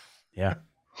 Yeah.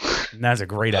 And that's a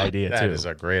great idea, too. That is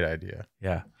a great idea.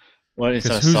 Yeah. What is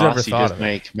a sauce? You just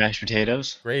make mashed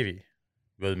potatoes? Gravy.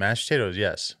 With mashed potatoes,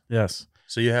 yes. Yes.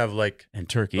 So you have like... And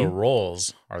turkey. The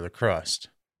rolls are the crust.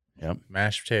 Yep.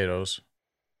 Mashed potatoes.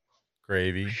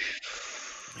 Gravy.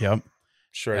 Yep.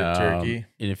 Shredded turkey.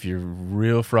 And if you're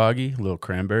real froggy, a little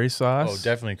cranberry sauce. Oh,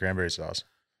 definitely cranberry sauce.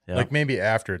 Yep. Like maybe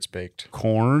after it's baked.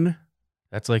 Corn.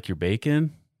 That's like your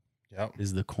bacon. Yep.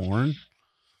 Is the corn.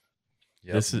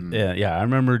 Yep. This is yeah. I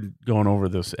remember going over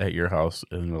this at your house,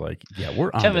 and we're like, "Yeah,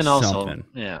 we're on to something."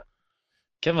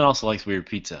 Kevin also likes weird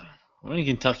pizza. We're in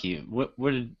Kentucky.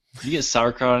 Where did you get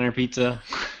sauerkraut on your pizza?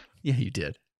 Yeah, you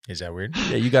did. Is that weird?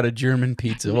 Yeah, you got a German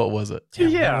pizza. What was it?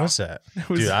 Yeah. What was that?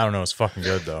 Dude, I don't know. It's fucking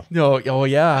good though. No, oh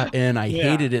yeah, and I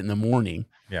hated it in the morning.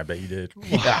 Yeah, I bet you did.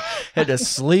 Yeah, had to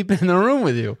sleep in the room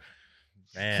with you.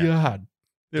 Man. God,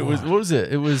 it was what was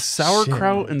it? It was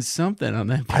sauerkraut and something on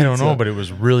that pizza. I don't know, but it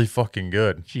was really fucking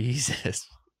good. Jesus,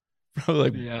 probably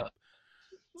like Yeah.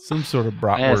 some sort of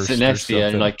I had to bratwurst sit or next to you, and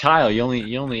something. you're like, Kyle, you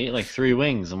only ate like 3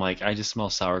 wings. I'm like, I just smell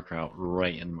sauerkraut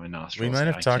right in my nostrils. We might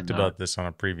have I talked cannot. about this on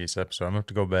a previous episode. I'm going to have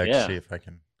to go back Yeah. to see if I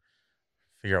can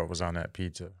figure out what was on that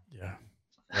pizza. Yeah,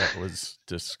 that was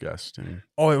disgusting.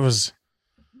 Oh, it was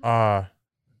It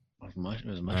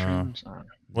was mushrooms.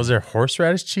 was there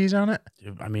horseradish cheese on it?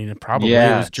 I mean, it probably it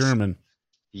was Yes. German.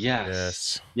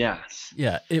 Yes. Yes.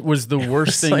 Yeah, it was the worst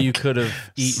was thing you like- could have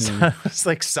eaten. It was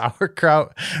like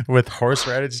sauerkraut with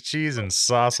horseradish cheese and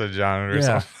sausage on it or Yeah,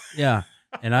 something. yeah.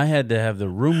 And I had to have the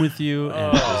room with you,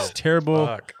 and it was terrible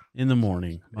Fuck. in the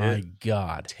morning. My It-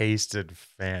 God. Tasted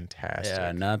fantastic.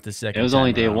 Yeah, not the second. It was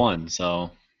only time day around. 1,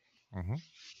 so Mhm.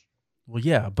 Well,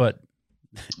 yeah, but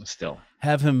still.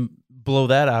 have him blow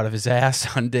that out of his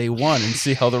ass on day 1 and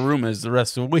see how the room is the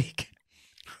rest of the week.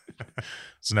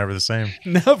 It's never the same.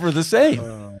 Never the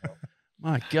same.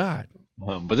 My God.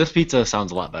 But this pizza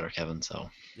sounds a lot better, Kevin. So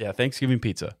Yeah, Thanksgiving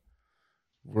pizza.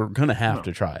 We're gonna have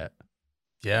to try it.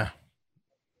 Yeah.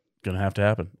 Gonna have to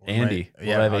happen. We Andy. might-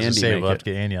 yeah, we'll have I was Andy gonna say make we'll have it.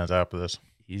 to get Andy on top of this.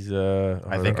 He's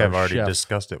I think I've already chef.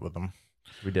 discussed it with him.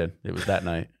 We did. It was that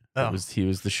night. Oh. He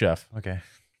was the chef. Okay.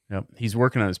 Yep. He's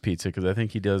working on his pizza because I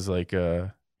think he does like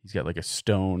he's got like a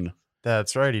stone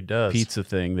That's right, he does. pizza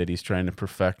thing that he's trying to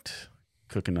perfect,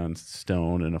 cooking on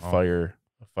stone in a fire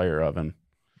oven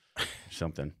or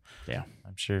something. Yeah.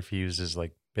 I'm sure if he uses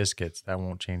like biscuits, that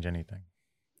won't change anything.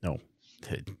 No,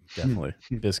 definitely.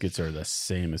 Biscuits are the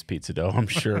same as pizza dough, I'm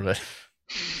sure of it.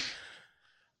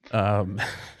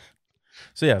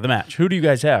 So yeah, the match. Who do you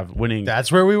guys have winning?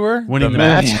 That's where we were? Winning the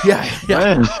match? match.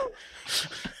 Yeah.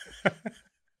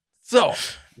 So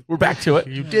we're back to it.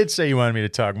 You did say you wanted me to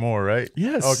talk more, right?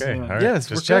 Yes. Okay. All right. Yes,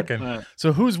 Just we're good. checking.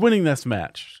 So who's winning this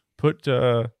match? Put.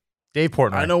 Dave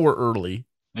Portnoy. I know we're early.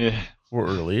 yeah. We're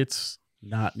early. It's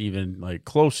not even like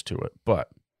close to it, but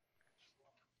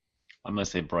I'm gonna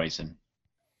say Bryson.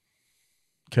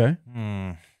 okay.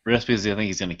 Just because I think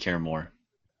he's gonna care more.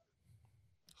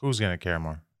 Who's going to care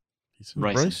more? He's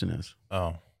Bryson. Bryson is.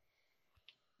 Oh,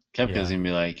 Kevin Yeah. is gonna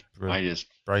be like, Bro- I just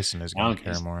Bryson is I going don't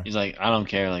to care more. He's like, I don't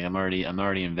care. Like I'm already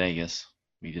in Vegas.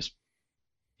 He's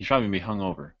probably gonna be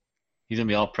hungover. He's gonna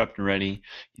be all prepped and ready,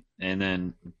 and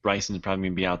then Bryson's probably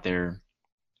gonna be out there.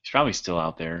 He's probably still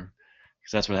out there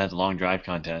because that's where they had the long drive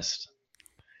contest.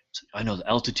 So I know the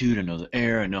altitude, I know the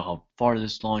air, I know how far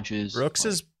this launch is. Brooks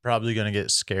Like, is probably going to get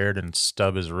scared and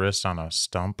stub his wrist on a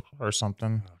stump or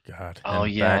something. Oh God. oh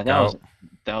and yeah, back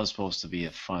that was supposed to be a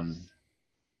fun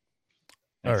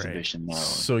All right. exhibition. That one.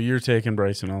 So you're taking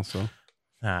Bryson also.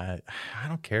 Nah, I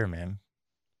don't care, man.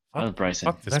 That was Bryson.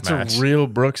 Fuck this That's match. a real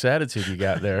Brooks attitude you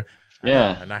got there.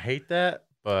 Yeah. And I hate that,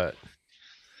 but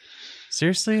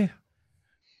seriously,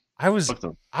 I was Fuck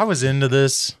the into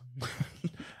this.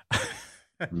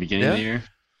 beginning of the year.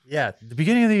 Yeah, the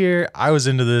beginning of the year, I was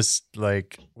into this.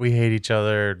 Like, we hate each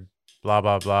other, blah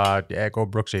blah blah. Yeah, go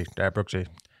Brooksy, Brooksy.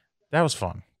 That was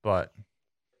fun, but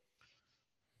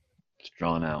It's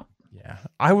drawn out. yeah,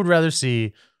 I would rather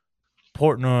see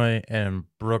Portnoy and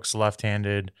Brooks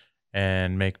left-handed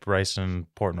and make Bryson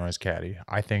Portnoy's caddy.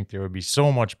 I think there would be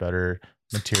so much better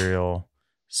material,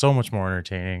 so much more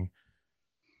entertaining.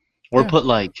 Or Yeah. put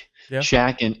like Yeah.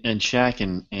 Shaq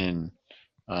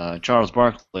and Charles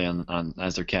Barkley on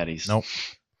as their caddies. Nope,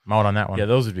 I'm out on that one. Yeah,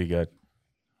 those would be good.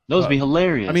 Those would be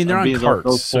hilarious. I mean, they're It'd on be carts,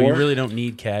 those so you four. really don't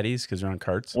need caddies because they're on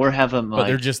carts. Or have them But like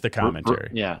they're just the commentary.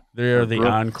 Yeah, They're the Brooks-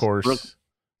 on-course, Brooks-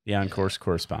 the on-course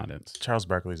correspondents. Charles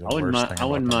Barkley's the I wouldn't worst mind. thing I about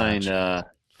wouldn't the mind match.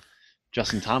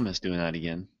 Justin Thomas doing that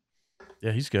again.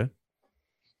 Yeah, he's good.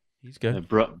 He's good.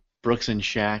 Brooks and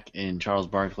Shaq and Charles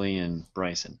Barkley and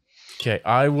Bryson. Okay,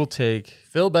 I will take.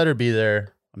 Phil better be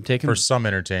there I'm taking. for some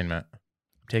entertainment.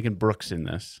 I'm taking Brooks in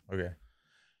this Okay.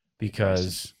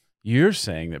 because you're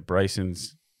saying that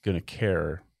Bryson's going to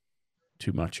care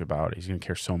too much about it. He's going to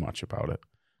care so much about it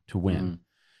to win. Mhm.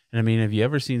 And I mean, have you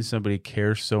ever seen somebody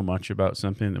care so much about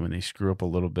something that when they screw up a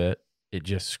little bit, it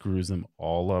just screws them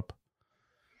all up?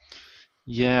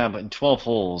 Yeah, but in 12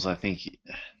 holes, I think.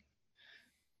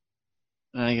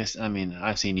 I guess I mean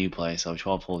I've seen you play, so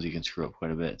 12 holes you can screw up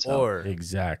quite a bit. So. Or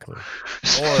Exactly.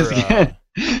 or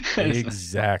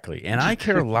Exactly. And I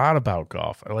care a lot about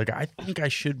golf. Like, I think I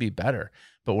should be better.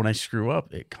 But when I screw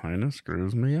up, it kind of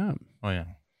screws me up oh yeah.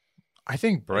 I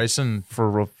think Bryson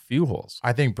for a few holes.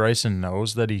 I think Bryson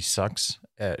knows that he sucks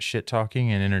at shit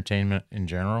talking and entertainment in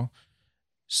general.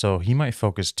 So he might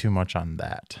focus too much on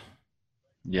that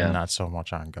and yeah. not so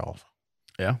much on golf.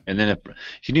 Yeah. And then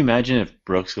can you imagine if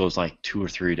Brooks goes like 2 or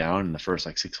 3 down in the first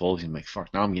like 6 holes? He's like, fuck,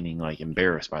 now I'm getting like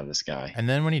embarrassed by this guy. And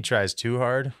then when he tries too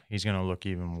hard, he's going to look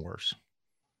even worse.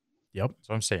 Yep.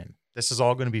 So I'm saying this is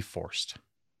all going to be forced.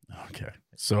 Okay.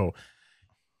 So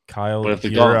Kyle, But if the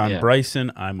you're golf- on yeah.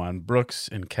 Bryson, I'm on Brooks,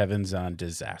 and Kevin's on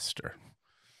Disaster.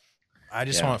 I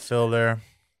just Yeah. want Phil there.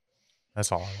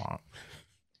 That's all I want.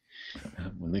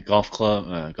 When the golf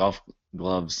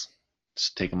gloves,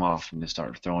 just take them off and just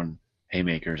start throwing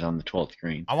haymakers on the 12th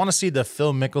green. I want to see the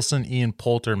Phil Mickelson Ian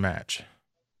Poulter match.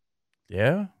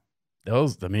 Yeah.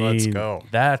 I mean, Let's go.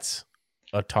 That's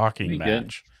a talking Pretty good.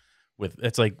 match.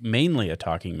 It's like mainly a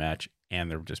talking match, and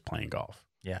they're just playing golf.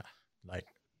 Yeah, like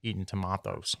eating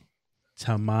tomatoes.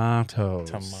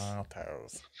 Tomatoes.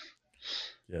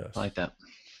 Yes. I like that.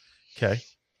 Okay.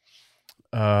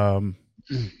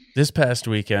 This past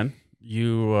weekend,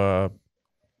 you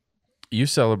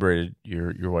celebrated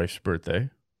your wife's birthday.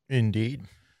 Indeed.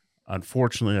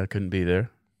 Unfortunately, I couldn't be there.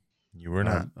 You were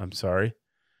not. I'm sorry.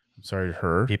 I'm sorry to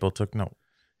her. People took note.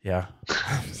 Yeah.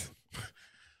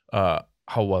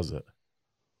 How was it?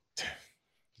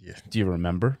 Yeah. Do you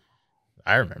remember?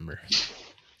 I remember.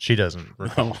 She doesn't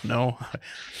recall. No.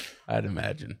 I'd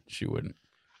imagine she wouldn't.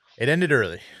 It ended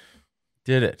early.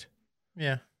 Did it?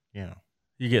 Yeah. You know,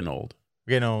 You're getting old.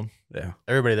 we're getting old. Yeah.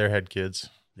 Everybody there had kids.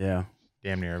 Yeah.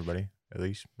 Damn near everybody. At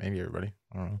least. Maybe everybody.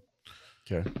 I don't know.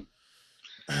 Okay.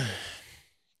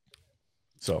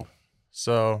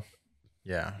 So,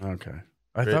 yeah. okay.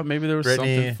 I Brit- thought maybe there was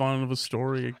Brittany- something fun of a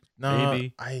story. No,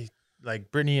 Maybe. I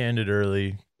like Brittany ended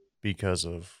early because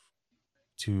of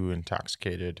too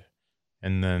intoxicated.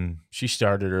 And then, She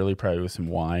started early, probably with some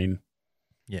wine.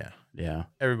 yeah, Yeah.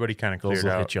 everybody kind of Those cleared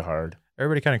will out. hit you hard.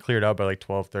 Everybody kind of cleared out by like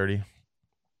 12:30.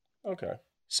 Okay.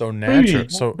 So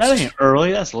natural. That ain't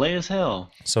early. That's late as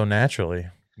hell. So naturally,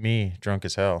 me, drunk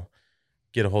as hell,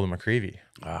 get a hold of McCreevy.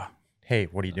 Ah. Hey,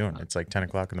 what are you doing? It's like 10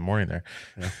 o'clock in the morning there.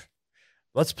 Yeah.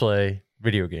 Let's play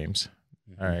video games.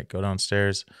 All right, go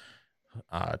downstairs,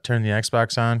 turn the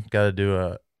Xbox on. Got to do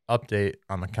a update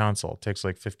on the console. It takes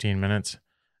like 15 minutes.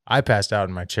 I passed out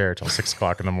in my chair till 6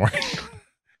 o'clock in the morning.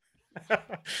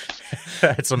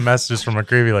 Had some messages from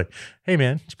McCreevy like, hey,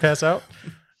 man, did you pass out?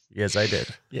 Yes, I did.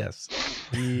 Yes.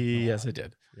 Yes, I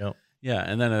did. Yep. Yeah.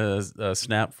 And then a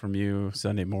snap from you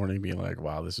Sunday morning being like,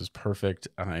 wow, this is perfect.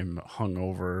 I'm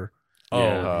hungover. Oh,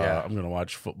 yeah. I'm going to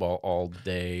watch football all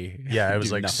day. Yeah, it was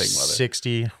do like nothing with it.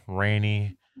 60,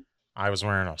 rainy. I was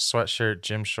wearing a sweatshirt,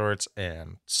 gym shorts,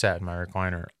 and sat in my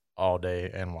recliner all day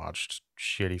and watched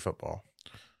shitty football.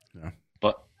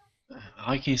 But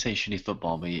how can you say shitty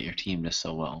football but yet your team does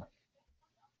so well?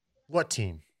 What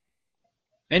team?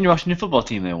 And your Washington football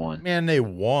team, they won. Man, they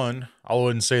won. I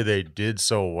wouldn't say they did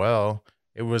so well.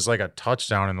 It was like a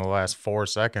touchdown in the last 4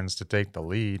 seconds to take the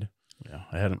lead. Yeah.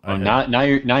 I had Oh, now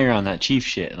you're on that Chief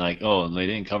shit. Like, oh, they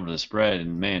didn't cover the spread,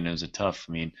 and man, it was a tough.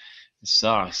 I mean, it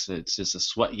sucks. It's just a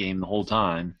sweat game the whole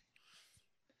time.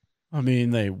 I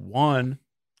mean, they won.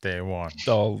 They won.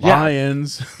 The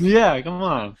Lions. Yeah, come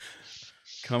on.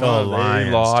 Come The on. Lions,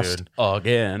 they lost dude.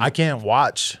 again. I can't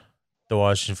watch the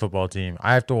Washington football team.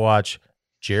 I have to watch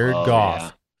Jared Oh, Goff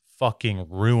yeah. fucking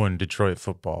ruin Detroit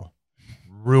football.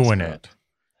 Ruin That's it.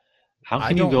 How I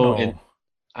can you don't go know. in?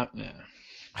 Yeah.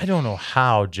 I don't know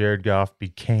how Jared Goff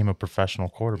became a professional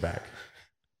quarterback.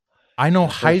 I know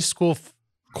high school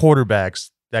quarterbacks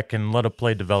that can let a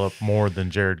play develop more than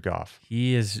Jared Goff.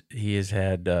 He's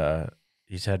had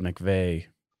McVay.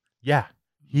 Yeah.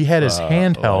 He had his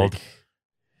handheld. like,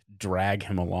 drag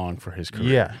him along for his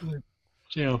career. Yeah.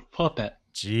 You know, puppet.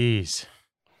 Jeez.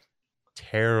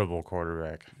 Terrible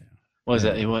quarterback. What was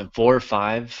that? He went 4 or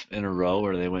 5 in a row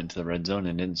where they went to the red zone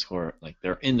and didn't score. Like,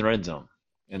 they're in the red zone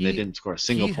and they He- didn't score a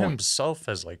single He point. himself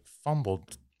has like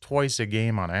fumbled twice a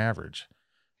game on average.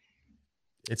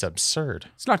 It's absurd.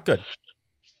 It's not good.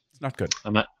 It's not good.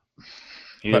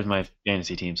 He was my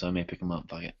fantasy team, so I may pick him up.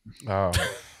 Fuck it.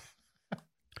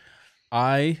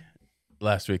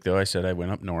 Last week though, I said I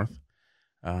went up north.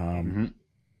 Mhm.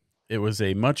 It was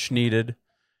a much needed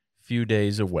few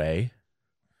days away.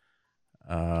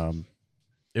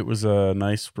 It was a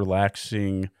nice,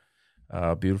 relaxing,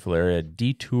 beautiful area.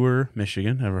 Detour,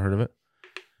 Michigan. Ever heard of it?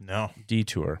 No.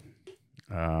 Detour.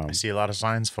 I see a lot of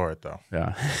signs for it though.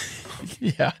 Yeah.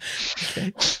 Yeah.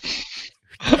 Okay.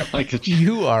 Like it's-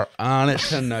 You are on it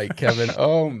tonight, Kevin.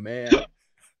 Oh man.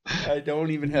 I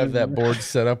don't even have that board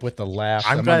set up with the laugh.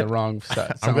 I'm I'm glad- on the wrong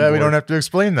side. I'm glad we don't have to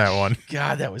explain that one.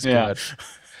 God, that was Yeah.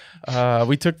 good.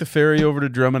 We took the ferry over to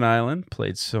Drummond Island,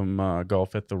 played some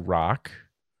golf at the Rock.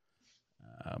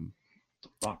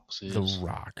 boxes. The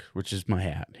Rock, which is my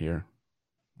hat here.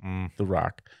 Mm, The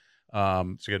Rock.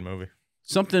 it's a good movie.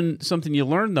 Something you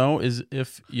learn though is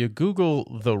if you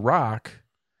Google The Rock,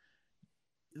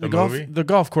 The golf movie? the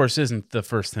golf course isn't the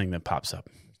first thing that pops up.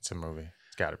 It's a movie.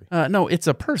 It's got to be. No, it's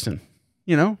a person.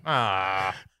 You know,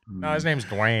 No, his name's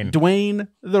Dwayne. Dwayne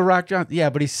The Rock Johnson. Yeah,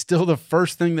 but he's still the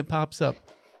first thing that pops up.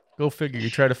 Go figure. You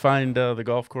try to find the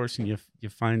golf course and you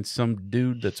find some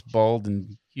dude that's bald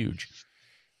and huge.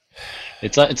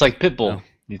 It's like Pitbull. No.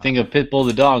 You think of Pitbull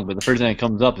the dog, but the first thing that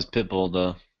comes up is Pitbull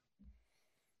the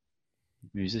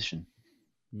musician.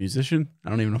 Musician? I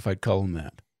don't even know if I'd call him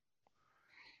that.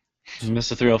 He's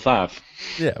Mr. 305.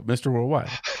 Yeah, Mr. Worldwide.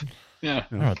 Yeah. I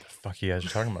don't know what the fuck you guys are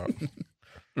talking about.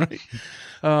 Right.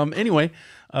 Anyway,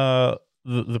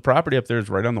 the property up there is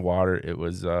right on the water. It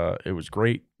was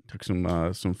great. Took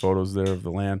some photos there of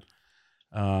the land.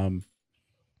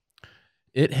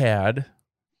 It had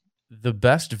the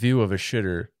best view of a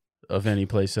shitter of any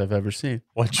place I've ever seen.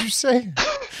 What'd you say?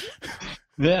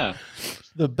 Yeah.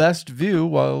 The best view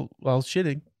while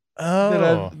shitting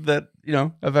Oh. that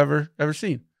I've ever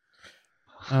seen.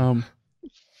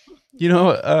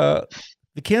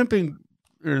 The camping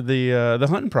or the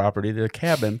hunting property, the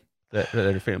cabin that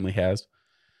her family has,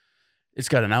 it's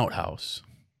got an outhouse.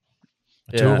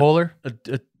 A two-holer?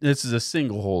 This is a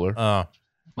single holer.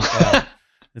 Oh.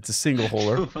 It's a single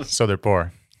holer. So they're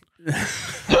poor.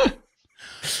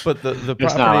 But the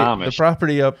It's not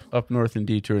property Amish. up north in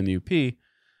Detour in the UP,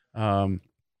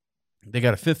 they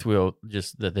got a fifth wheel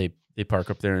just that they park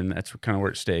up there, and that's kind of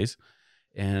where it stays.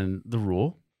 And the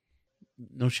rule,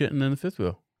 no shitting in the fifth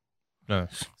wheel.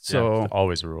 So yeah,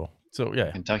 always a rule. So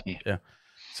yeah. Kentucky.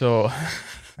 So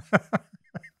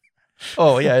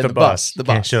oh yeah, and The bus. The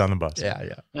Can't bus. shit on the bus.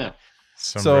 Yeah.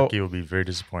 Some So- rookie will be very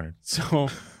disappointed. So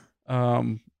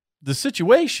the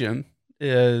situation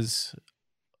is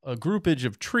a groupage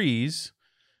of trees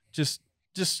just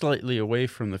slightly away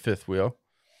from the fifth wheel.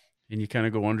 And you kind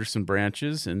of go under some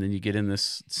branches, and then you get in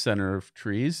this center of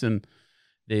trees, and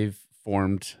they've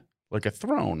formed like a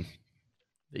throne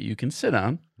that you can sit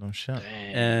on. No shit.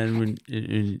 And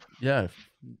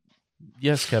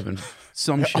yes, Kevin,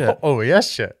 some shit. Oh,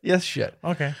 yes, shit. Yes, shit.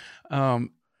 Okay.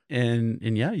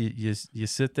 And yeah, you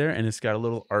sit there, and it's got a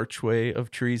little archway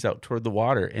of trees out toward the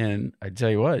water. And I tell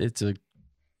you what, it's a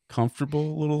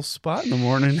comfortable little spot in the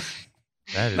morning.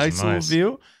 That is nice little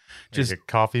view. Just a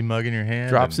coffee mug in your hand.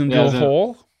 Drops and- into a Yeah,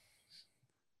 hole.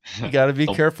 You got to be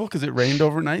Oh. careful because it rained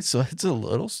overnight, so it's a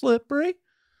little slippery.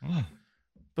 Mm,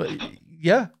 But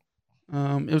yeah,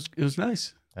 it was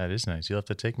nice. that is nice. You'll have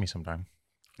to take me sometime.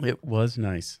 It was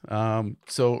nice.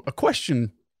 So a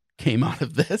question came out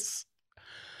of this.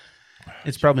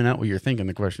 It's probably not what you're thinking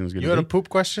the question is going You to had be. a poop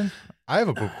question? I have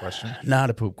a poop question. Not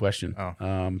a poop question. Oh.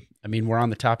 I mean, we're on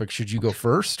the topic. Should you go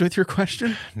first with your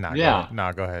question? Nah, Yeah.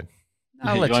 Go ahead.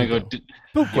 I'll let you go. Poop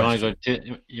You want question. to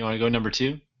go? You want to go number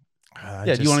 2?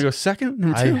 Yeah, do you want to go second?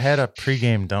 Number I two? had a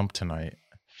pregame dump tonight.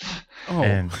 Oh,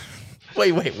 And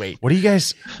wait. what do you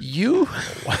guys... You?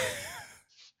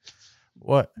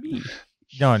 What?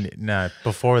 No,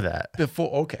 before that.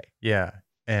 Before, okay. Yeah.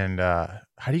 And how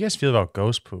do you guys feel about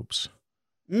ghost poops?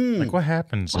 Like, what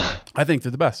happens? I think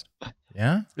they're the best.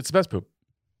 Yeah? It's the best poop.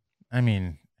 I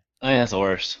mean, I think that's the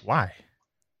worst. why?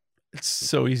 It's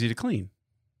so easy to clean.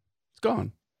 It's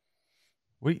gone.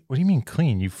 What do you mean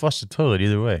clean? You flush the toilet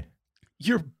either way.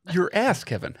 Your ass,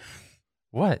 Kevin.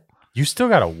 What? You still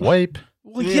got to wipe?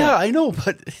 Well, Yeah. yeah, I know,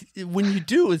 but when you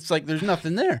do, it's like there's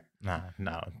nothing there.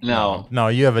 No,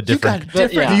 you have a different... You got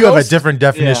different. Yeah. You have a ghosts? different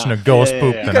definition Yeah. of ghost Yeah,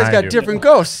 poop yeah, than You guys I got do. different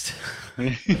ghosts.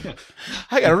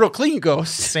 I got a real clean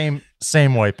ghost. Same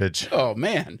wipage. Oh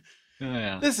man,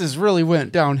 Yeah. this has really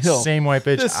went downhill. Same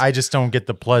wipage. This- I just don't get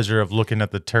the pleasure of looking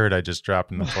at the turd I just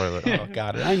dropped in the toilet. Oh,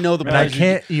 got it. I know the And I pleasure.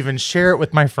 can't even share it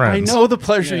with my I friends. know the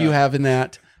pleasure Yeah. you have in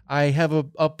that. I have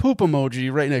a poop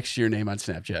emoji right next to your name on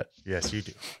Snapchat, Yes, you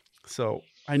do. so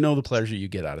I know the pleasure you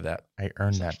get out of that. I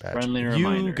earned that badge. Friendly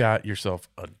reminder. You got yourself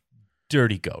a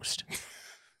dirty ghost.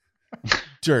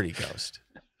 Dirty ghost.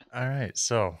 All right,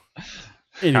 so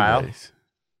Anyways,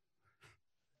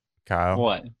 Kyle,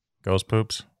 What? ghost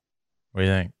poops. What do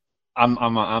you think? I'm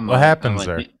What happens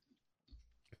I'm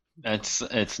there?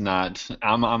 It's not.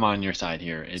 I'm on your side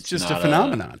here. it's just not a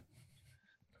phenomenon.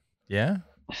 Yeah,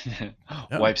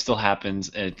 Wipe still happens.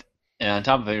 And on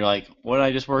top of it, you're like, what did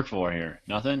I just work for here?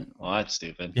 Nothing? Well, that's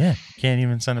stupid. yeah. Can't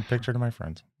even send a picture to my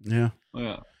friends. Yeah.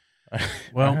 Yeah.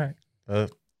 Well, All right.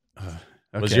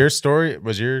 Was okay. your story?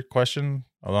 Was your question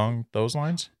along those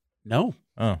lines? No.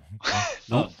 Oh, okay.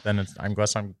 Nope. Then I'm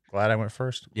glad I went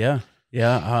first. Yeah.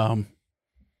 Yeah.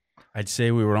 I'd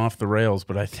say we were off the rails,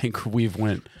 but I think we've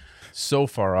went so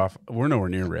far off. We're nowhere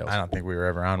near rails. I don't think we were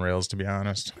ever on rails, to be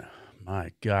honest.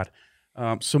 My God.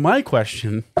 So my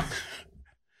question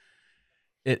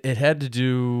It had to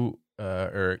do,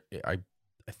 or I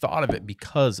thought of it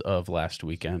because of last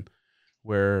weekend,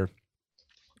 where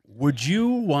would you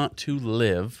want to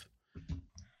live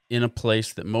in a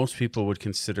place that most people would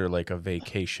consider like a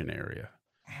vacation area?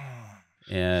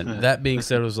 And that being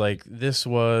said, it was like, this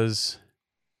was,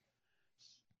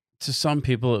 to some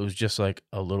people, it was just like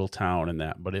a little town and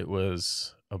that, but it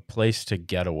was a place to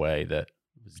get away that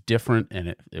was different,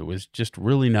 and it was just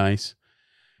really nice.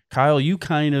 Kyle, you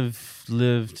kind of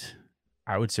lived,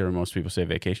 I would say, where most people say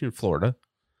vacation, in Florida.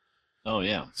 Oh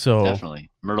yeah, So definitely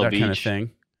Myrtle that Beach, kind of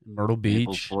thing. Myrtle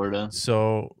Naples, Beach. Florida.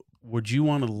 So would you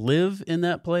want to live in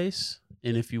that place?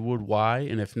 And if you would, why?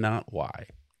 And if not, why?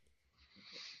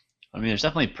 I mean, there's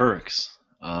definitely perks,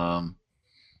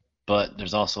 but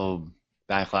there's also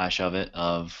backlash of it,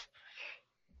 of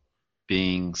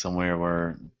being somewhere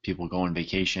where people go on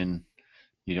vacation.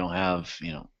 You don't have,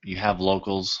 you have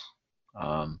locals,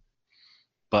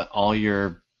 but all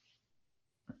your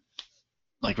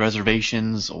like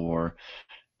reservations, or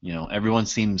everyone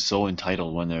seems so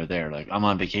entitled when they're there. Like, I'm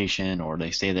on vacation, or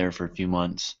they stay there for a few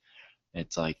months.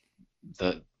 It's like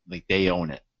they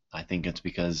own it. I think it's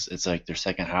because it's like their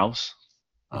second house.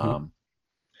 Mhm.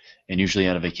 And usually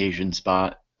at a vacation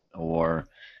spot, or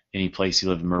any place you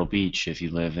live in Myrtle Beach, if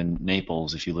you live in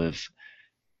Naples, if you live,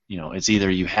 it's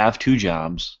either you have two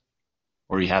jobs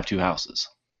or you have two houses.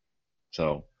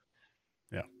 So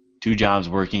Yeah. two jobs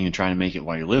working and trying to make it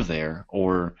while you live there,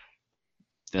 or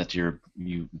that you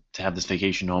to have this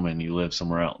vacation home and you live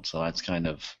somewhere else. So that's kind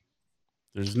of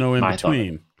There's no in my thought.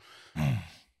 between.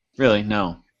 Really,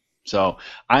 no. So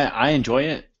I enjoy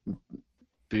it,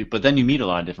 but then you meet a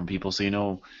lot of different people.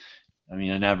 So I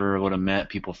mean, I never would have met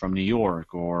people from New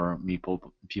York, or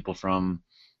people from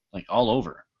like all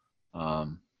over.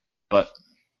 But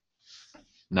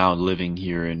now living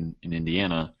here in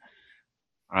Indiana,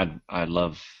 I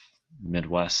love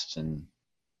Midwest and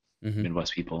Mhm.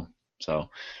 Midwest people.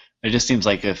 So it just seems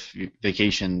like if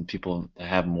vacation people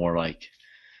have more, like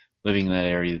living in that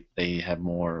area, they have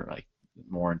more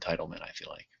entitlement, I feel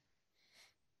like.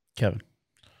 Kevin.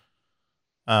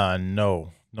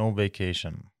 No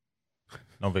vacation.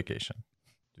 No vacation.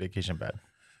 Vacation bad.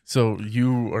 So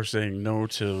you are saying no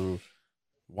to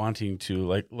wanting to,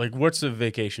 like what's a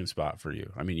vacation spot for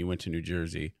you? I mean, you went to New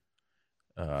Jersey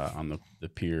on the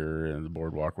pier and the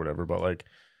boardwalk, whatever, but like,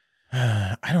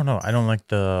 I don't know. I don't like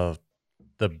the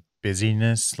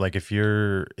busyness. Like, if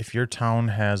your town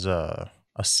has a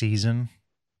season,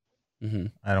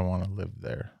 mhm. I don't want to live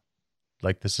there.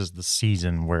 Like, this is the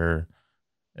season where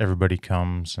everybody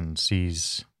comes and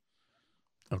sees.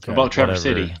 Okay. What about Traverse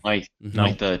whatever. City? Like No.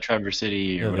 like the Traverse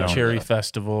City or Yeah, the whatever. Cherry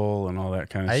Festival and all that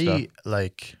kind of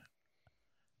stuff.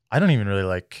 I don't even really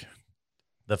like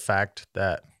the fact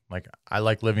that, like, I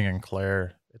like living in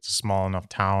Clare. It's a small enough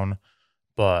town,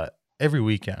 but every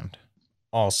weekend,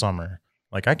 all summer,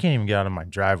 like, I can't even get out of my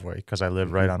driveway because I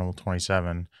live right on Old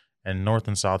 27, and north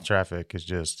and south traffic is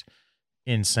just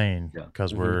insane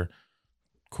because we're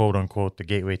quote unquote the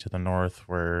gateway to the north,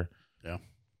 where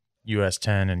US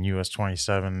 10 and US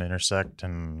 27 intersect,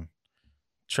 and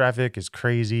traffic is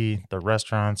crazy. The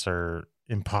restaurants are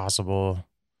impossible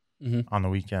on the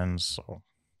weekends, so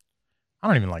I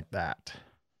don't even like that.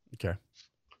 Okay.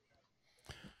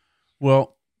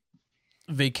 Well,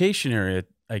 vacation area,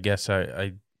 I guess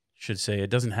I should say, it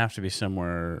doesn't have to be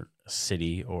somewhere a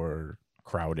city or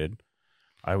crowded.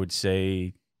 I would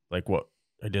say, like what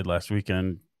I did last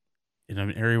weekend, in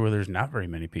an area where there's not very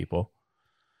many people.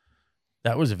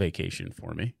 That was a vacation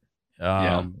for me.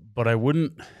 But I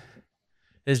wouldn't,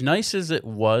 as nice as it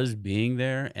was being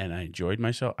there and I enjoyed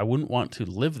myself, I wouldn't want to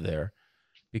live there,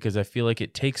 because I feel like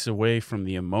it takes away from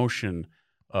the emotion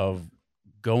of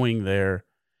going there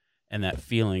and that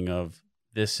feeling of,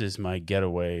 this is my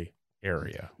getaway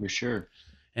area. For sure.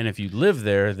 And if you live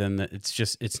there, then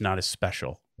it's not as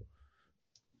special.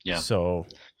 Yeah. So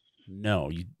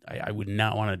no, I would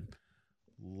not want to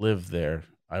live there.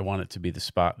 I want it to be the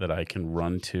spot that I can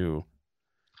run to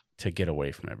get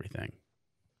away from everything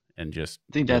and just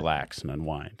relax and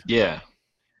unwind. Yeah.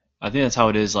 I think that's how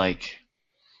it is. Like,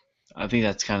 I think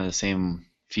that's kind of the same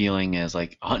feeling as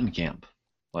like a hunting camp.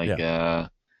 Like,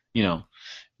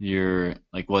 you're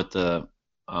like what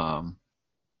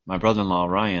my brother-in-law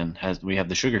Ryan has. We have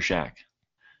the Sugar Shack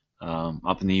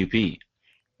up in the UP. I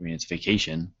mean, it's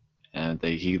vacation, and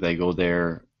they go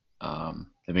there.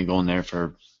 They've been going there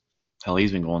for, hell,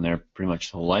 he's been going there pretty much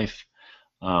his whole life,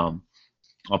 up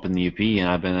in the UP, and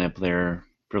I've been up there,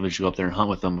 privileged to go up there and hunt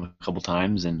with them a couple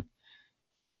times, and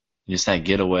just that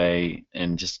getaway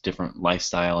and just different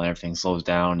lifestyle, and everything slows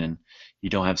down, and you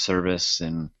don't have service,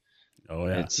 and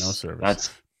no service.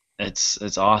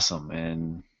 it's awesome,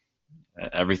 and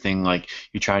everything, like,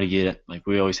 you try to get it, like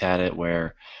we always had it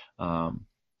where at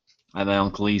my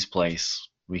Uncle Lee's place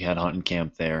we had a hunting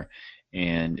camp there,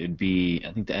 and it'd be,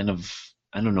 I think, the end of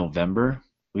November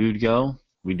we would go.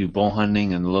 We'd do bow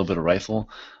hunting and a little bit of rifle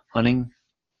hunting,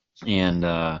 and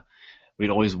we'd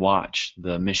always watch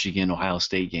the Michigan-Ohio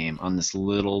State game on this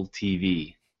little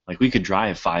TV. Like, we could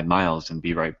drive 5 miles and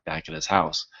be right back at his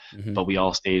house, but we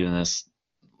all stayed in this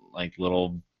like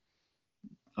little,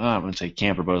 I wouldn't say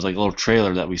camper, but it was like a little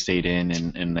trailer that we stayed in,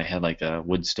 and they had like a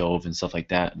wood stove and stuff like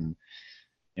that, and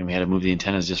we had to move the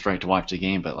antennas just right to watch the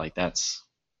game. But like, it's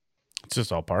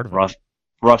just all part of it.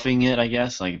 Roughing it, I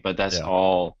guess. Like, but that's Yeah.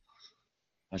 all.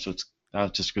 That's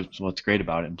what's great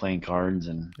about it, and playing cards,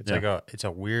 and It's like it's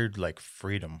a weird like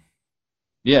freedom.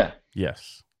 yeah,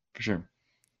 Yes. for sure.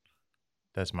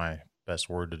 That's my best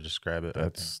word to describe it.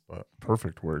 That's I think,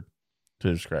 perfect word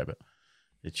to describe it.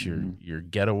 It's your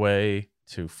getaway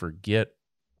to forget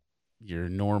your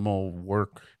normal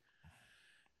work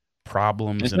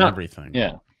problems and everything.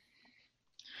 Yeah.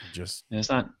 Just, And it's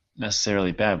not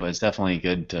necessarily bad, but it's definitely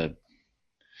good to,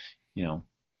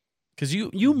 because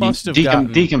you must have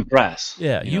gotten decompress.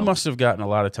 Yeah, you must have gotten a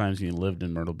lot of times when you lived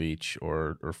in Myrtle Beach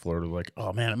or Florida, like,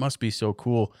 oh man, it must be so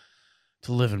cool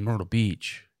to live in Myrtle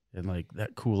Beach and like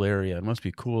that cool area. It must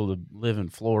be cool to live in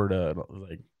Florida,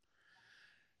 like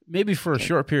maybe for a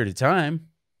short period of time,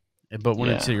 but when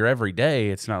it's your everyday,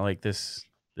 it's not like this.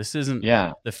 This isn't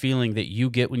the feeling that you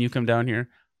get when you come down here.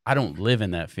 I don't live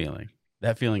in that feeling.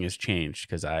 That feeling has changed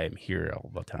because I am here all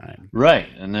the time. Right.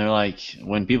 And they're like,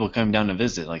 when people come down to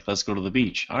visit, like, let's go to the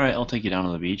beach. All right, I'll take you down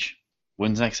to the beach.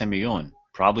 When's the next time you're going?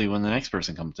 Probably when the next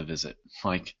person comes to visit.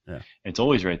 Like, it's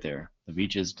always right there. The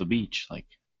beach is the beach. Like,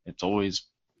 it's always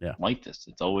like this.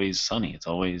 It's always sunny. It's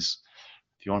always,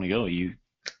 if you want to go, you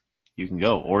can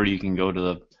go. Or you can go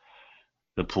to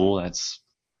the pool that's,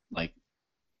 like,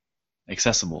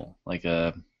 accessible, like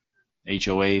a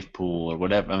HOA pool or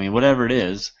whatever. I mean, whatever it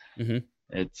is,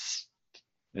 it's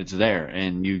there,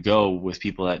 and you go with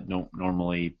people that don't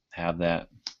normally have that.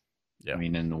 I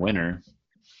mean, in the winter.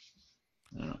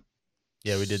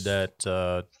 Yeah, we did that.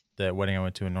 That wedding I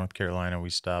went to in North Carolina, we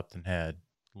stopped and had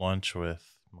lunch with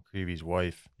McCreevy's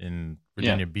wife in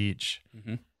Virginia Beach,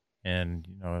 and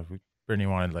Brittany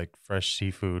wanted like fresh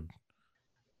seafood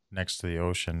next to the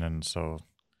ocean, and so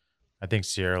I think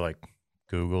Sierra like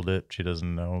Googled it. She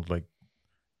doesn't know, like,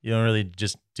 you don't really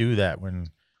just do that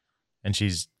and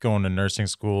she's going to nursing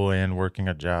school and working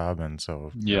a job, and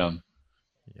so yeah.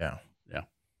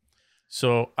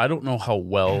 So I don't know how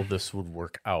well this would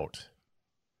work out.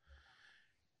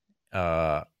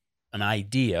 An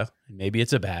idea, maybe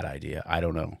it's a bad idea, I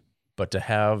don't know, but to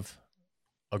have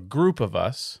a group of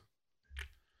us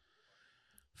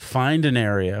find an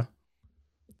area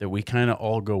that we kind of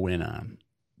all go in on,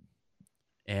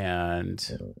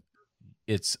 and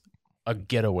it's a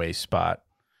getaway spot.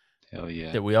 Hell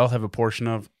yeah. That we all have a portion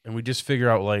of, and we just figure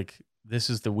out, like, this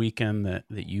is the weekend that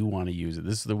you want to use it.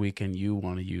 This is the weekend you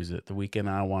want to use it. The weekend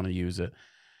I want to use it.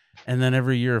 And then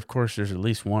every year, of course, there's at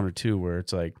least one or two where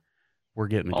it's like, we're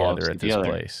getting together at this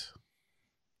place.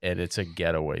 And it's a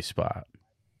getaway spot.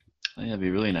 I think that'd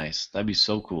be really nice. That'd be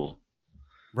so cool.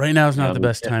 Right now is not the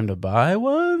best time to buy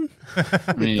one.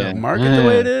 The market the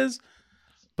way it is.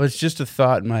 But it's just a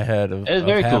thought in my head of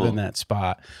having that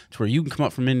spot to where you can come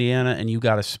up from Indiana and you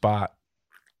got a spot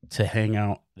to hang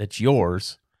out that's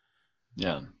yours.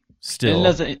 Yeah. Still. And it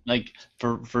doesn't, like,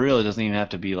 for real, it doesn't even have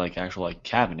to be like actual like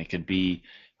cabin. It could be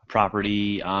a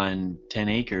property on 10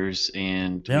 acres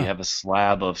and we have a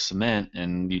slab of cement,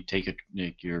 and you take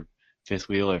your fifth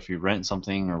wheel, if you rent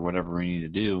something or whatever you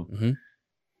need to do.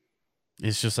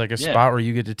 It's just like a spot where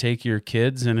you get to take your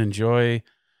kids and enjoy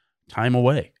time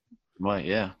away. Right,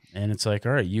 yeah. And it's like,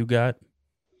 all right, you got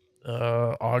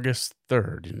August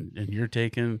 3rd, and you're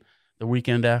taking the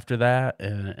weekend after that,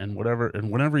 and whatever,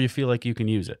 and whenever you feel like you can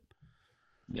use it.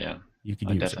 Yeah, you can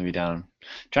I'd definitely be down.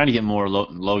 Trying to get more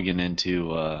Logan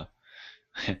into.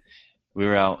 We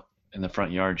were out in the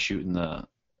front yard shooting the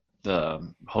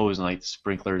hose and like the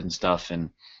sprinklers and stuff, and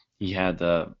he had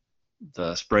the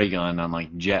spray gun on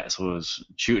like jet, so it was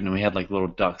shooting, and we had like little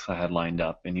ducks I had lined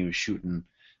up, and he was shooting.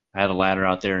 I had a ladder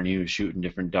out there, and he was shooting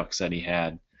different ducks that he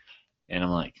had, and I'm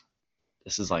like,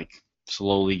 this is like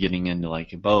slowly getting into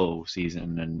like a bow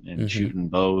season and shooting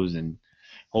bows, and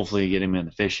hopefully get him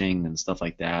into fishing and stuff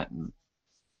like that.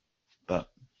 But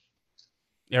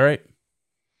all right,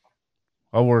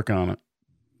 I'll work on it.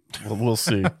 We'll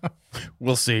see.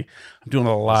 We'll see. I'm doing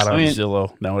a lot on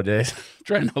Zillow nowadays,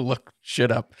 trying to look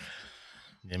shit up.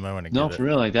 You might want to for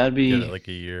real, like that'd be like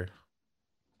a year.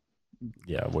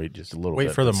 Yeah, wait just a little bit.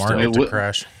 Wait for the market to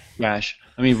crash. Cash.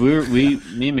 I mean,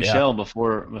 me and Michelle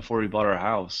before we bought our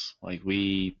house, like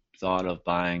we thought of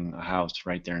buying a house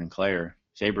right there in Clare,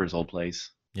 Faber's old place.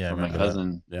 Yeah, I for my remember that.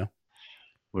 cousin. Yeah.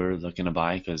 We were looking to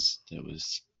buy because it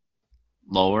was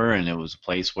lower and it was a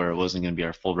place where it wasn't going to be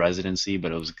our full residency,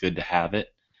 but it was good to have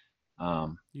it.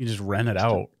 You just rent it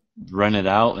out. Rent it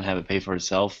out and have it pay for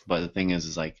itself. But the thing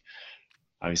is like,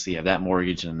 obviously you have that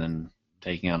mortgage and then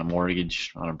taking on a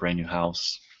mortgage on a brand new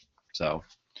house. So,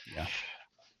 yeah.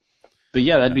 But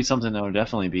yeah, that'd be something that would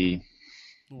definitely be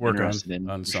work interested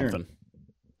on in, something. Sure.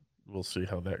 We'll see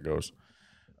how that goes.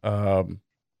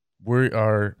 We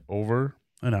are over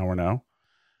an hour now.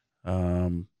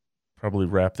 Probably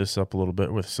wrap this up a little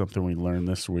bit with something we learned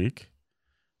this week.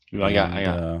 I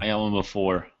got one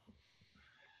before.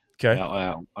 Okay.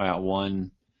 I got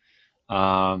one.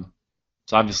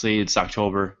 So obviously it's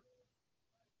October,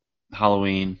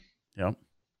 Halloween. Yep.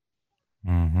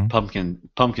 Mm-hmm.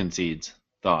 Pumpkin seeds.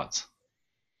 Thoughts?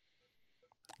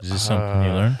 Is this something you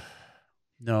learned?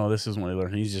 No, this isn't what he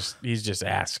learned. He's just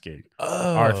asking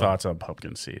our thoughts on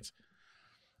pumpkin seeds.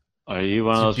 Are you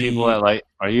one of those people that like?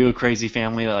 Are you a crazy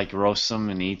family that like roasts them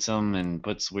and eats them and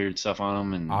puts weird stuff on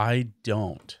them? And I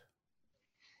don't.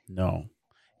 No.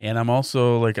 And I'm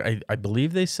also like, I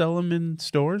believe they sell them in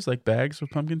stores, like bags with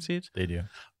pumpkin seeds. They do.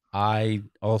 I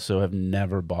also have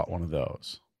never bought one of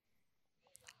those.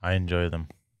 I enjoy them.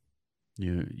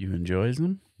 You enjoy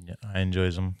them? Yeah, I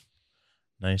enjoy them.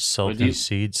 Nice salty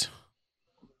seeds.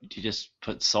 Do you just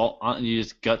put salt on? You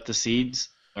just gut the seeds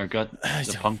or gut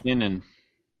the pumpkin and?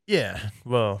 Yeah.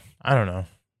 Well, I don't know.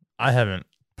 I haven't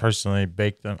personally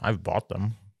baked them. I've bought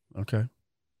them. Okay.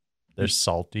 They're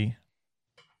salty.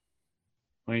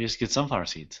 Or you just get sunflower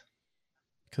seeds.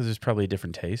 Because there's probably a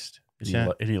different taste. And Yeah.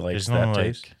 he likes There's that no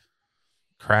taste. like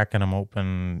cracking them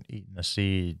open, eating the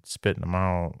seed, spitting them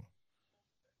out.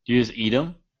 Do you just eat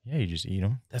them? Yeah, you just eat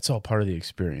them. That's all part of the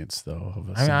experience, though. Of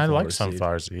a I mean, I like seed.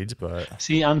 sunflower seeds, but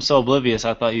See, I'm so oblivious.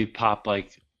 I thought you cook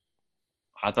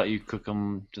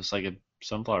them just like a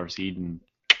sunflower seed and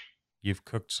you've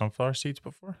cooked sunflower seeds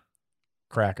before?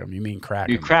 Crack them. You mean crack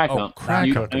you them? crack Oh, them. crack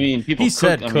You- 'em. I mean, people. He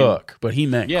said cook, cook, but he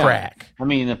meant Yeah. crack. I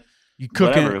mean, You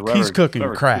cooking? Whatever, He's cooking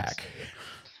whoever crack.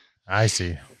 I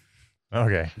see.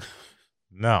 Okay.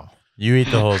 No, you eat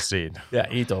the whole seed. Yeah,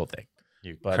 eat the whole thing.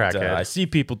 You But crackhead. I see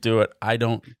people do it. I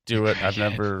don't do it. I've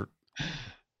never.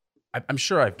 I'm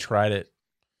sure I've tried it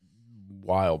a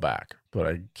while back, but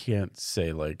I can't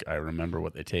say like I remember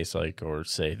what they taste like or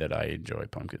say that I enjoy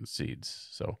pumpkin seeds.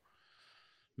 So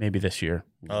maybe this year,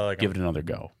 I like give 'em. it another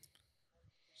go.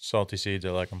 Salty seeds, I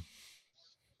like them.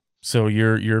 So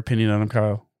your opinion on them,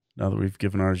 Kyle? Now that we've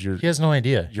given ours, He has no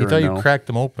idea. He You're a thought no. you cracked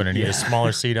them open and eat Yeah. a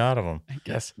smaller seed out of them. I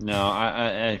guess. no,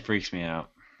 it freaks me out.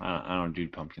 I don't do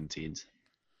pumpkin seeds.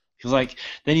 Because like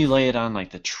then you lay it on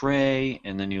like the tray,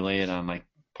 and then you lay it on like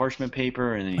parchment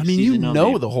paper, and then you I mean, you season them.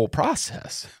 know the whole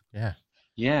process. Yeah.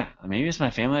 Yeah, maybe it's my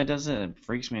family that does it. It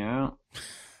freaks me out.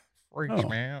 Freaks Oh.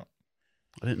 me out.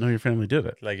 I didn't know your family did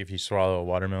it. Like if you swallow a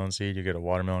watermelon seed, you get a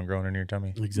watermelon growing in your tummy.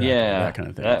 Exactly. Yeah, That kind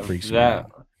of thing. Freaks me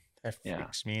out. That Yeah.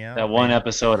 freaks me out. That one man.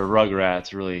 episode of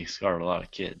Rugrats really scarred a lot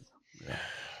of kids.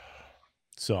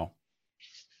 So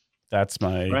that's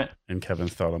my Right. and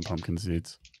Kevin's thought on pumpkin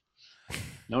seeds.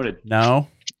 Noted. Now,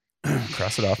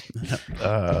 cross it off.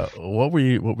 What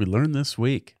we learned this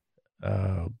week.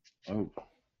 Oh.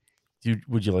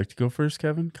 Would you like to go first,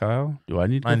 Kevin? Kyle? Do I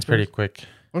need to Mine's go first? pretty quick.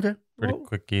 Okay. Pretty Well,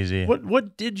 quick, easy.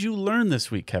 What did you learn this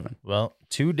week, Kevin? Well,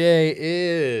 today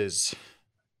is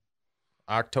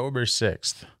October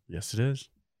 6th. Yes, it is.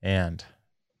 And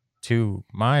to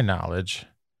my knowledge,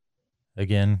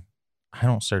 again, I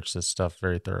don't search this stuff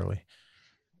very thoroughly,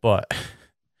 but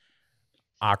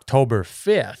October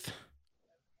 5th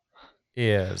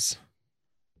is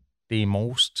the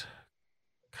most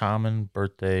common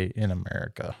birthday in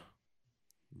America.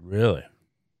 Really?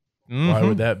 Why Mhm.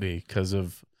 would that be? Because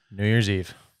of New Year's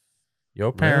Eve.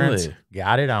 Your parents Really?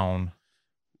 got it on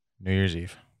New Year's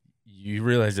Eve. you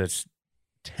realize that's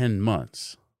 10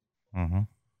 months. Mm-hmm.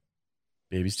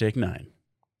 Babies take 9.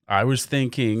 I was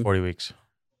thinking 40 weeks.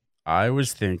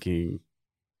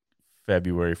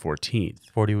 February 14th.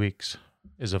 40 weeks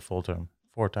is a full term.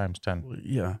 4 times 10. Well,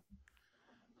 yeah,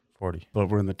 40. but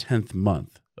we're in the 10th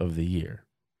month of the year.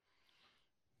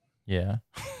 Yeah.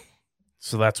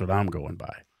 So that's what I'm going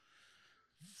by.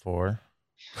 4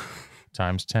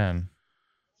 times 10.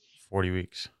 40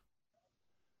 weeks.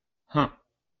 Huh.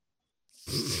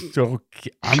 So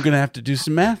I'm going to have to do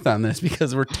some math on this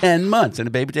because we're 10 months and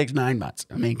a baby takes 9 months.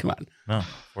 I mean, come on. No,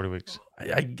 40 weeks.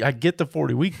 I get the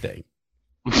 40-week thing,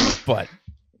 but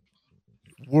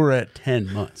we're at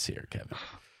 10 months here, Kevin.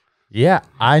 Yeah,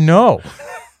 I know.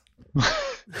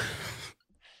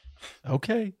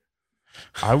 Okay.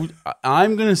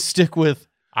 I'm going to stick with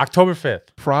October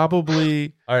 5th.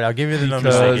 probably All right, I'll give you the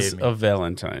numbers they because gave me. of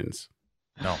Valentine's.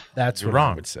 No, That's you're what I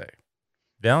wrong. would say.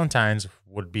 Valentine's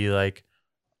would be like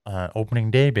opening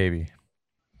day, baby,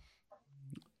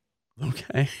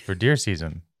 Okay. for deer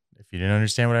season. If you didn't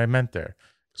understand what I meant there.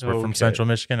 Because we're from Okay. Central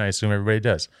Michigan, I assume everybody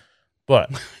does.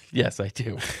 But Yes, I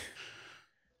do.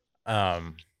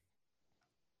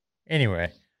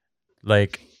 anyway,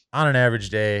 like on an average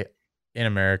day in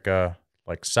America,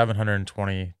 like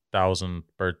 720,000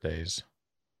 birthdays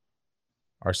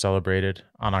are celebrated.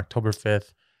 On October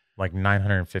 5th, like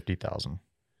 950,000.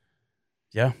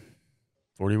 Yeah.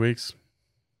 40 weeks.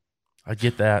 I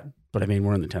get that. But I mean,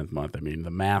 we're in the 10th month. I mean,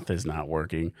 the math is not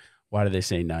working. Why do they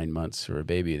say 9 months for a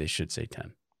baby? They should say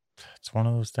 10. It's one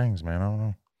of those things, man. I don't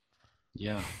know.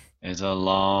 Yeah, it's a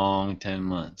long 10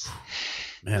 months.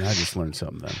 Man, I just learned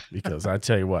something then. Because I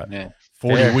tell you what, Yeah.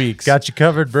 40 There. weeks. Got you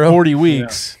covered, bro. 40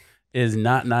 weeks is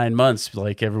not 9 months.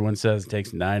 Like everyone says, it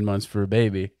takes 9 months for a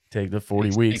baby. Take the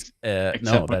 40 weeks. No,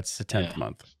 when- that's the 10th yeah.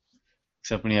 month.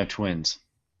 Except when you have twins.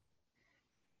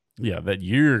 Yeah, that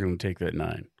you're going to take that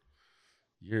 9.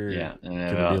 You're Yeah, and going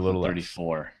to be a little less.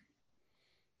 34.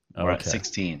 We're at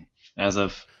 16 as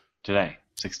of today.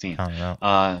 16. Count it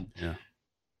out. Yeah.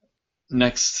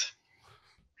 Next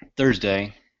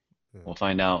Thursday, we'll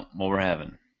find out what we're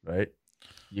having. Right?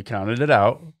 You counted it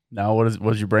out. Now, what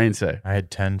does your brain say? I had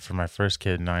 10 for my first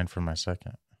kid, 9 for my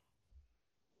second.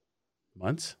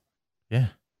 Months? Yeah.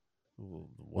 Ooh,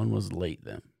 one was late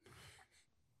then.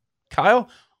 Kyle,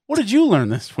 what did you learn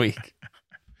this week?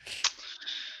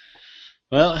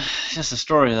 Well, it's just a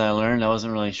story that I learned I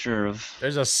wasn't really sure of.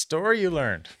 There's a story you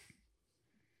learned.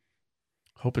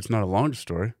 Hope it's not a long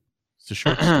story. It's a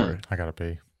short story. I gotta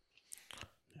pee.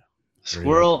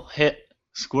 Squirrel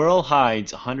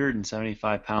hides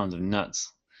 175 pounds of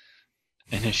nuts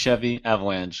in a Chevy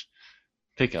Avalanche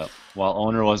pickup while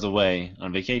owner was away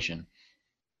on vacation.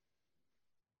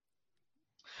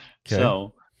 Okay.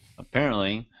 So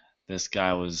apparently, this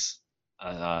guy was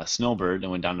a snowbird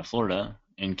and went down to Florida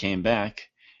and came back,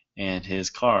 and his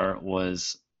car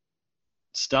was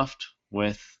stuffed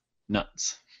with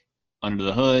nuts under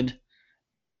the hood,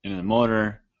 in the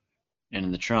motor, and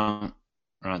in the trunk,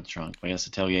 or not the trunk, I guess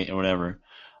the tailgate or whatever.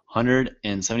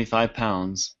 175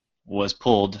 pounds was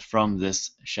pulled from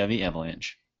this Chevy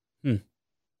Avalanche.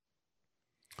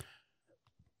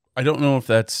 I don't know if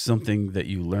that's something that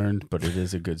you learned, but it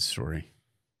is a good story.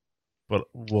 But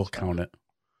we'll count it.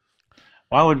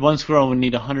 Why would one squirrel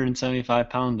need 175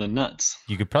 pounds of nuts?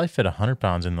 You could probably fit 100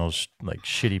 pounds in those like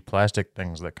shitty plastic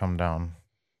things that come down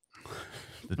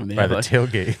by the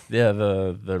tailgate. Yeah,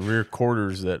 the rear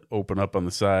quarters that open up on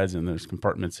the sides, and there's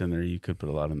compartments in there. You could put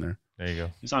a lot in there. There you go.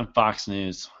 It was on Fox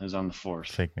News. It was on the 4th.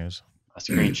 Fake news. I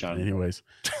screenshot it. Anyways,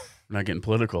 we're not getting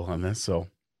political on this. So,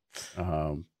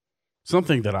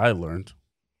 something that I learned,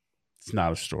 it's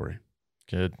not a story.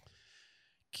 Good.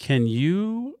 Can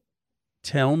you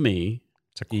tell me?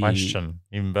 It's a question.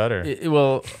 Even better.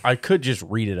 Well, I could just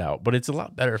read it out, but it's a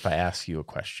lot better if I ask you a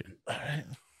question. All right.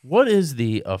 What is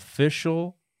the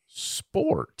official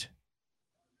sport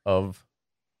of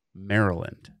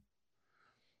Maryland?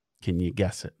 Can you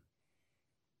guess it?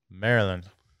 Maryland.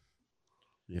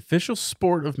 The official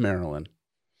sport of Maryland.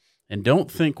 And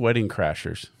don't think Wedding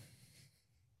Crashers.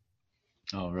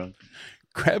 Oh, really?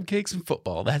 Crab cakes and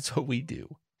football. That's what we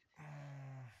do.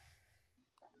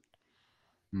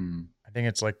 I think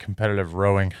it's like competitive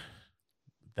rowing.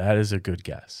 That is a good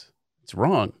guess. It's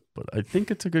wrong, but I think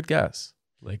it's a good guess.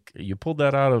 Like, you pulled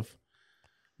that out of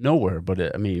nowhere, but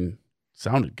it,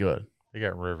 sounded good. They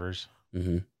got rivers.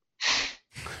 Mm-hmm.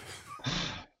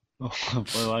 What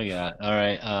do I got? All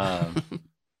right.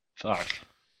 Fuck.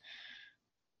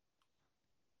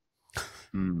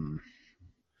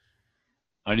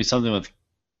 I do something with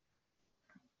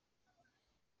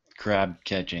crab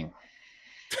catching.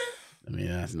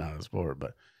 That's not a sport,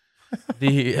 but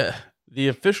the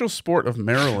official sport of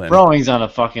Maryland. Rowing's not a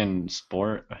fucking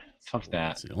sport. Fuck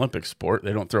that. It's the Olympic sport.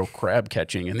 They don't throw crab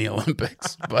catching in the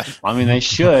Olympics, but They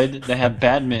should. They have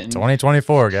badminton.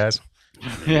 2024, guys.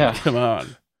 Yeah. Come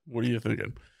on. What are you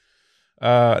thinking?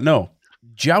 No.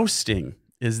 Jousting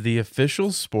is the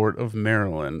official sport of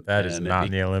Maryland. That is not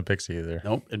in the Olympics either.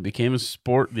 Nope. It became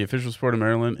the official sport of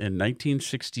Maryland in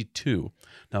 1962.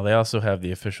 Now, they also have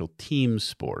the official team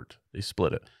sport. They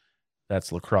split it.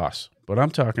 That's lacrosse. But I'm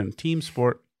talking team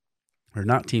sport, or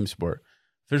not team sport,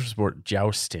 official sport,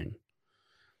 jousting.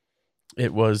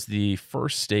 It was the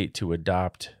first state to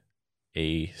adopt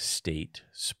a state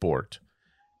sport.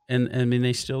 And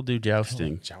they still do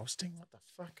jousting. Jousting? What the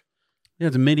fuck? Yeah,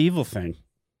 it's a medieval thing.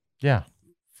 Yeah.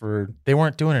 for They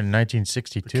weren't doing it in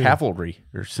 1962. cavalry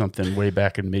or something way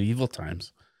back in medieval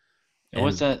times. And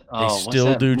what's that? They Oh, still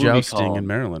what's that do movie jousting called? in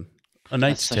Maryland. A That's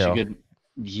Knight's such Tale. a good.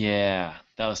 Yeah,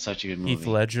 that was such a good movie. Heath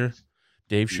Ledger,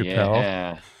 Dave Chappelle.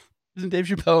 Yeah. Isn't Dave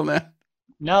Chappelle in that?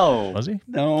 No. Was he?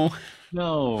 No.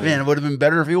 No. Man, it would have been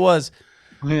better if he was.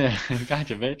 Yeah,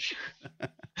 gotcha, bitch.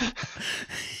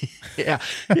 Yeah.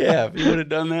 Yeah, if he would have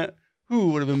done that, who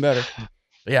would have been better?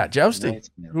 But yeah, jousting.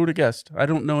 Who would have guessed? I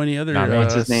don't know any other. Not me.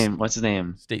 What's his name? What's his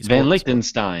name? State Van sports.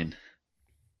 Liechtenstein.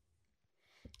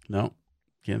 No,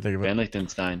 can't think of it. Van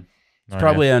Liechtenstein. No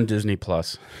Probably idea. on Disney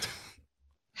Plus.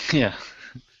 Yeah.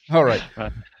 All right.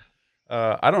 Right.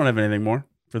 I don't have anything more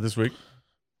for this week.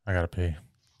 I gotta pee.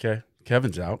 Okay.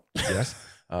 Kevin's out. Yes.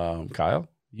 Kyle,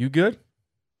 you good?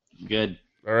 Good.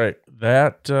 All right.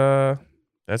 That's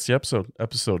the episode.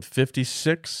 Episode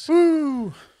 56.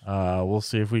 Woo! We'll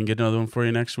see if we can get another one for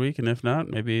you next week, and if not,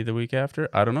 maybe the week after.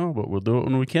 I don't know, but we'll do it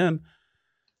when we can.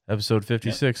 Episode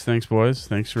 56. Yep. Thanks, boys.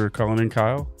 Thanks for calling in,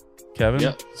 Kyle. Kevin,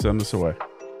 Yep. Send us away.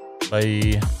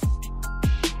 Bye.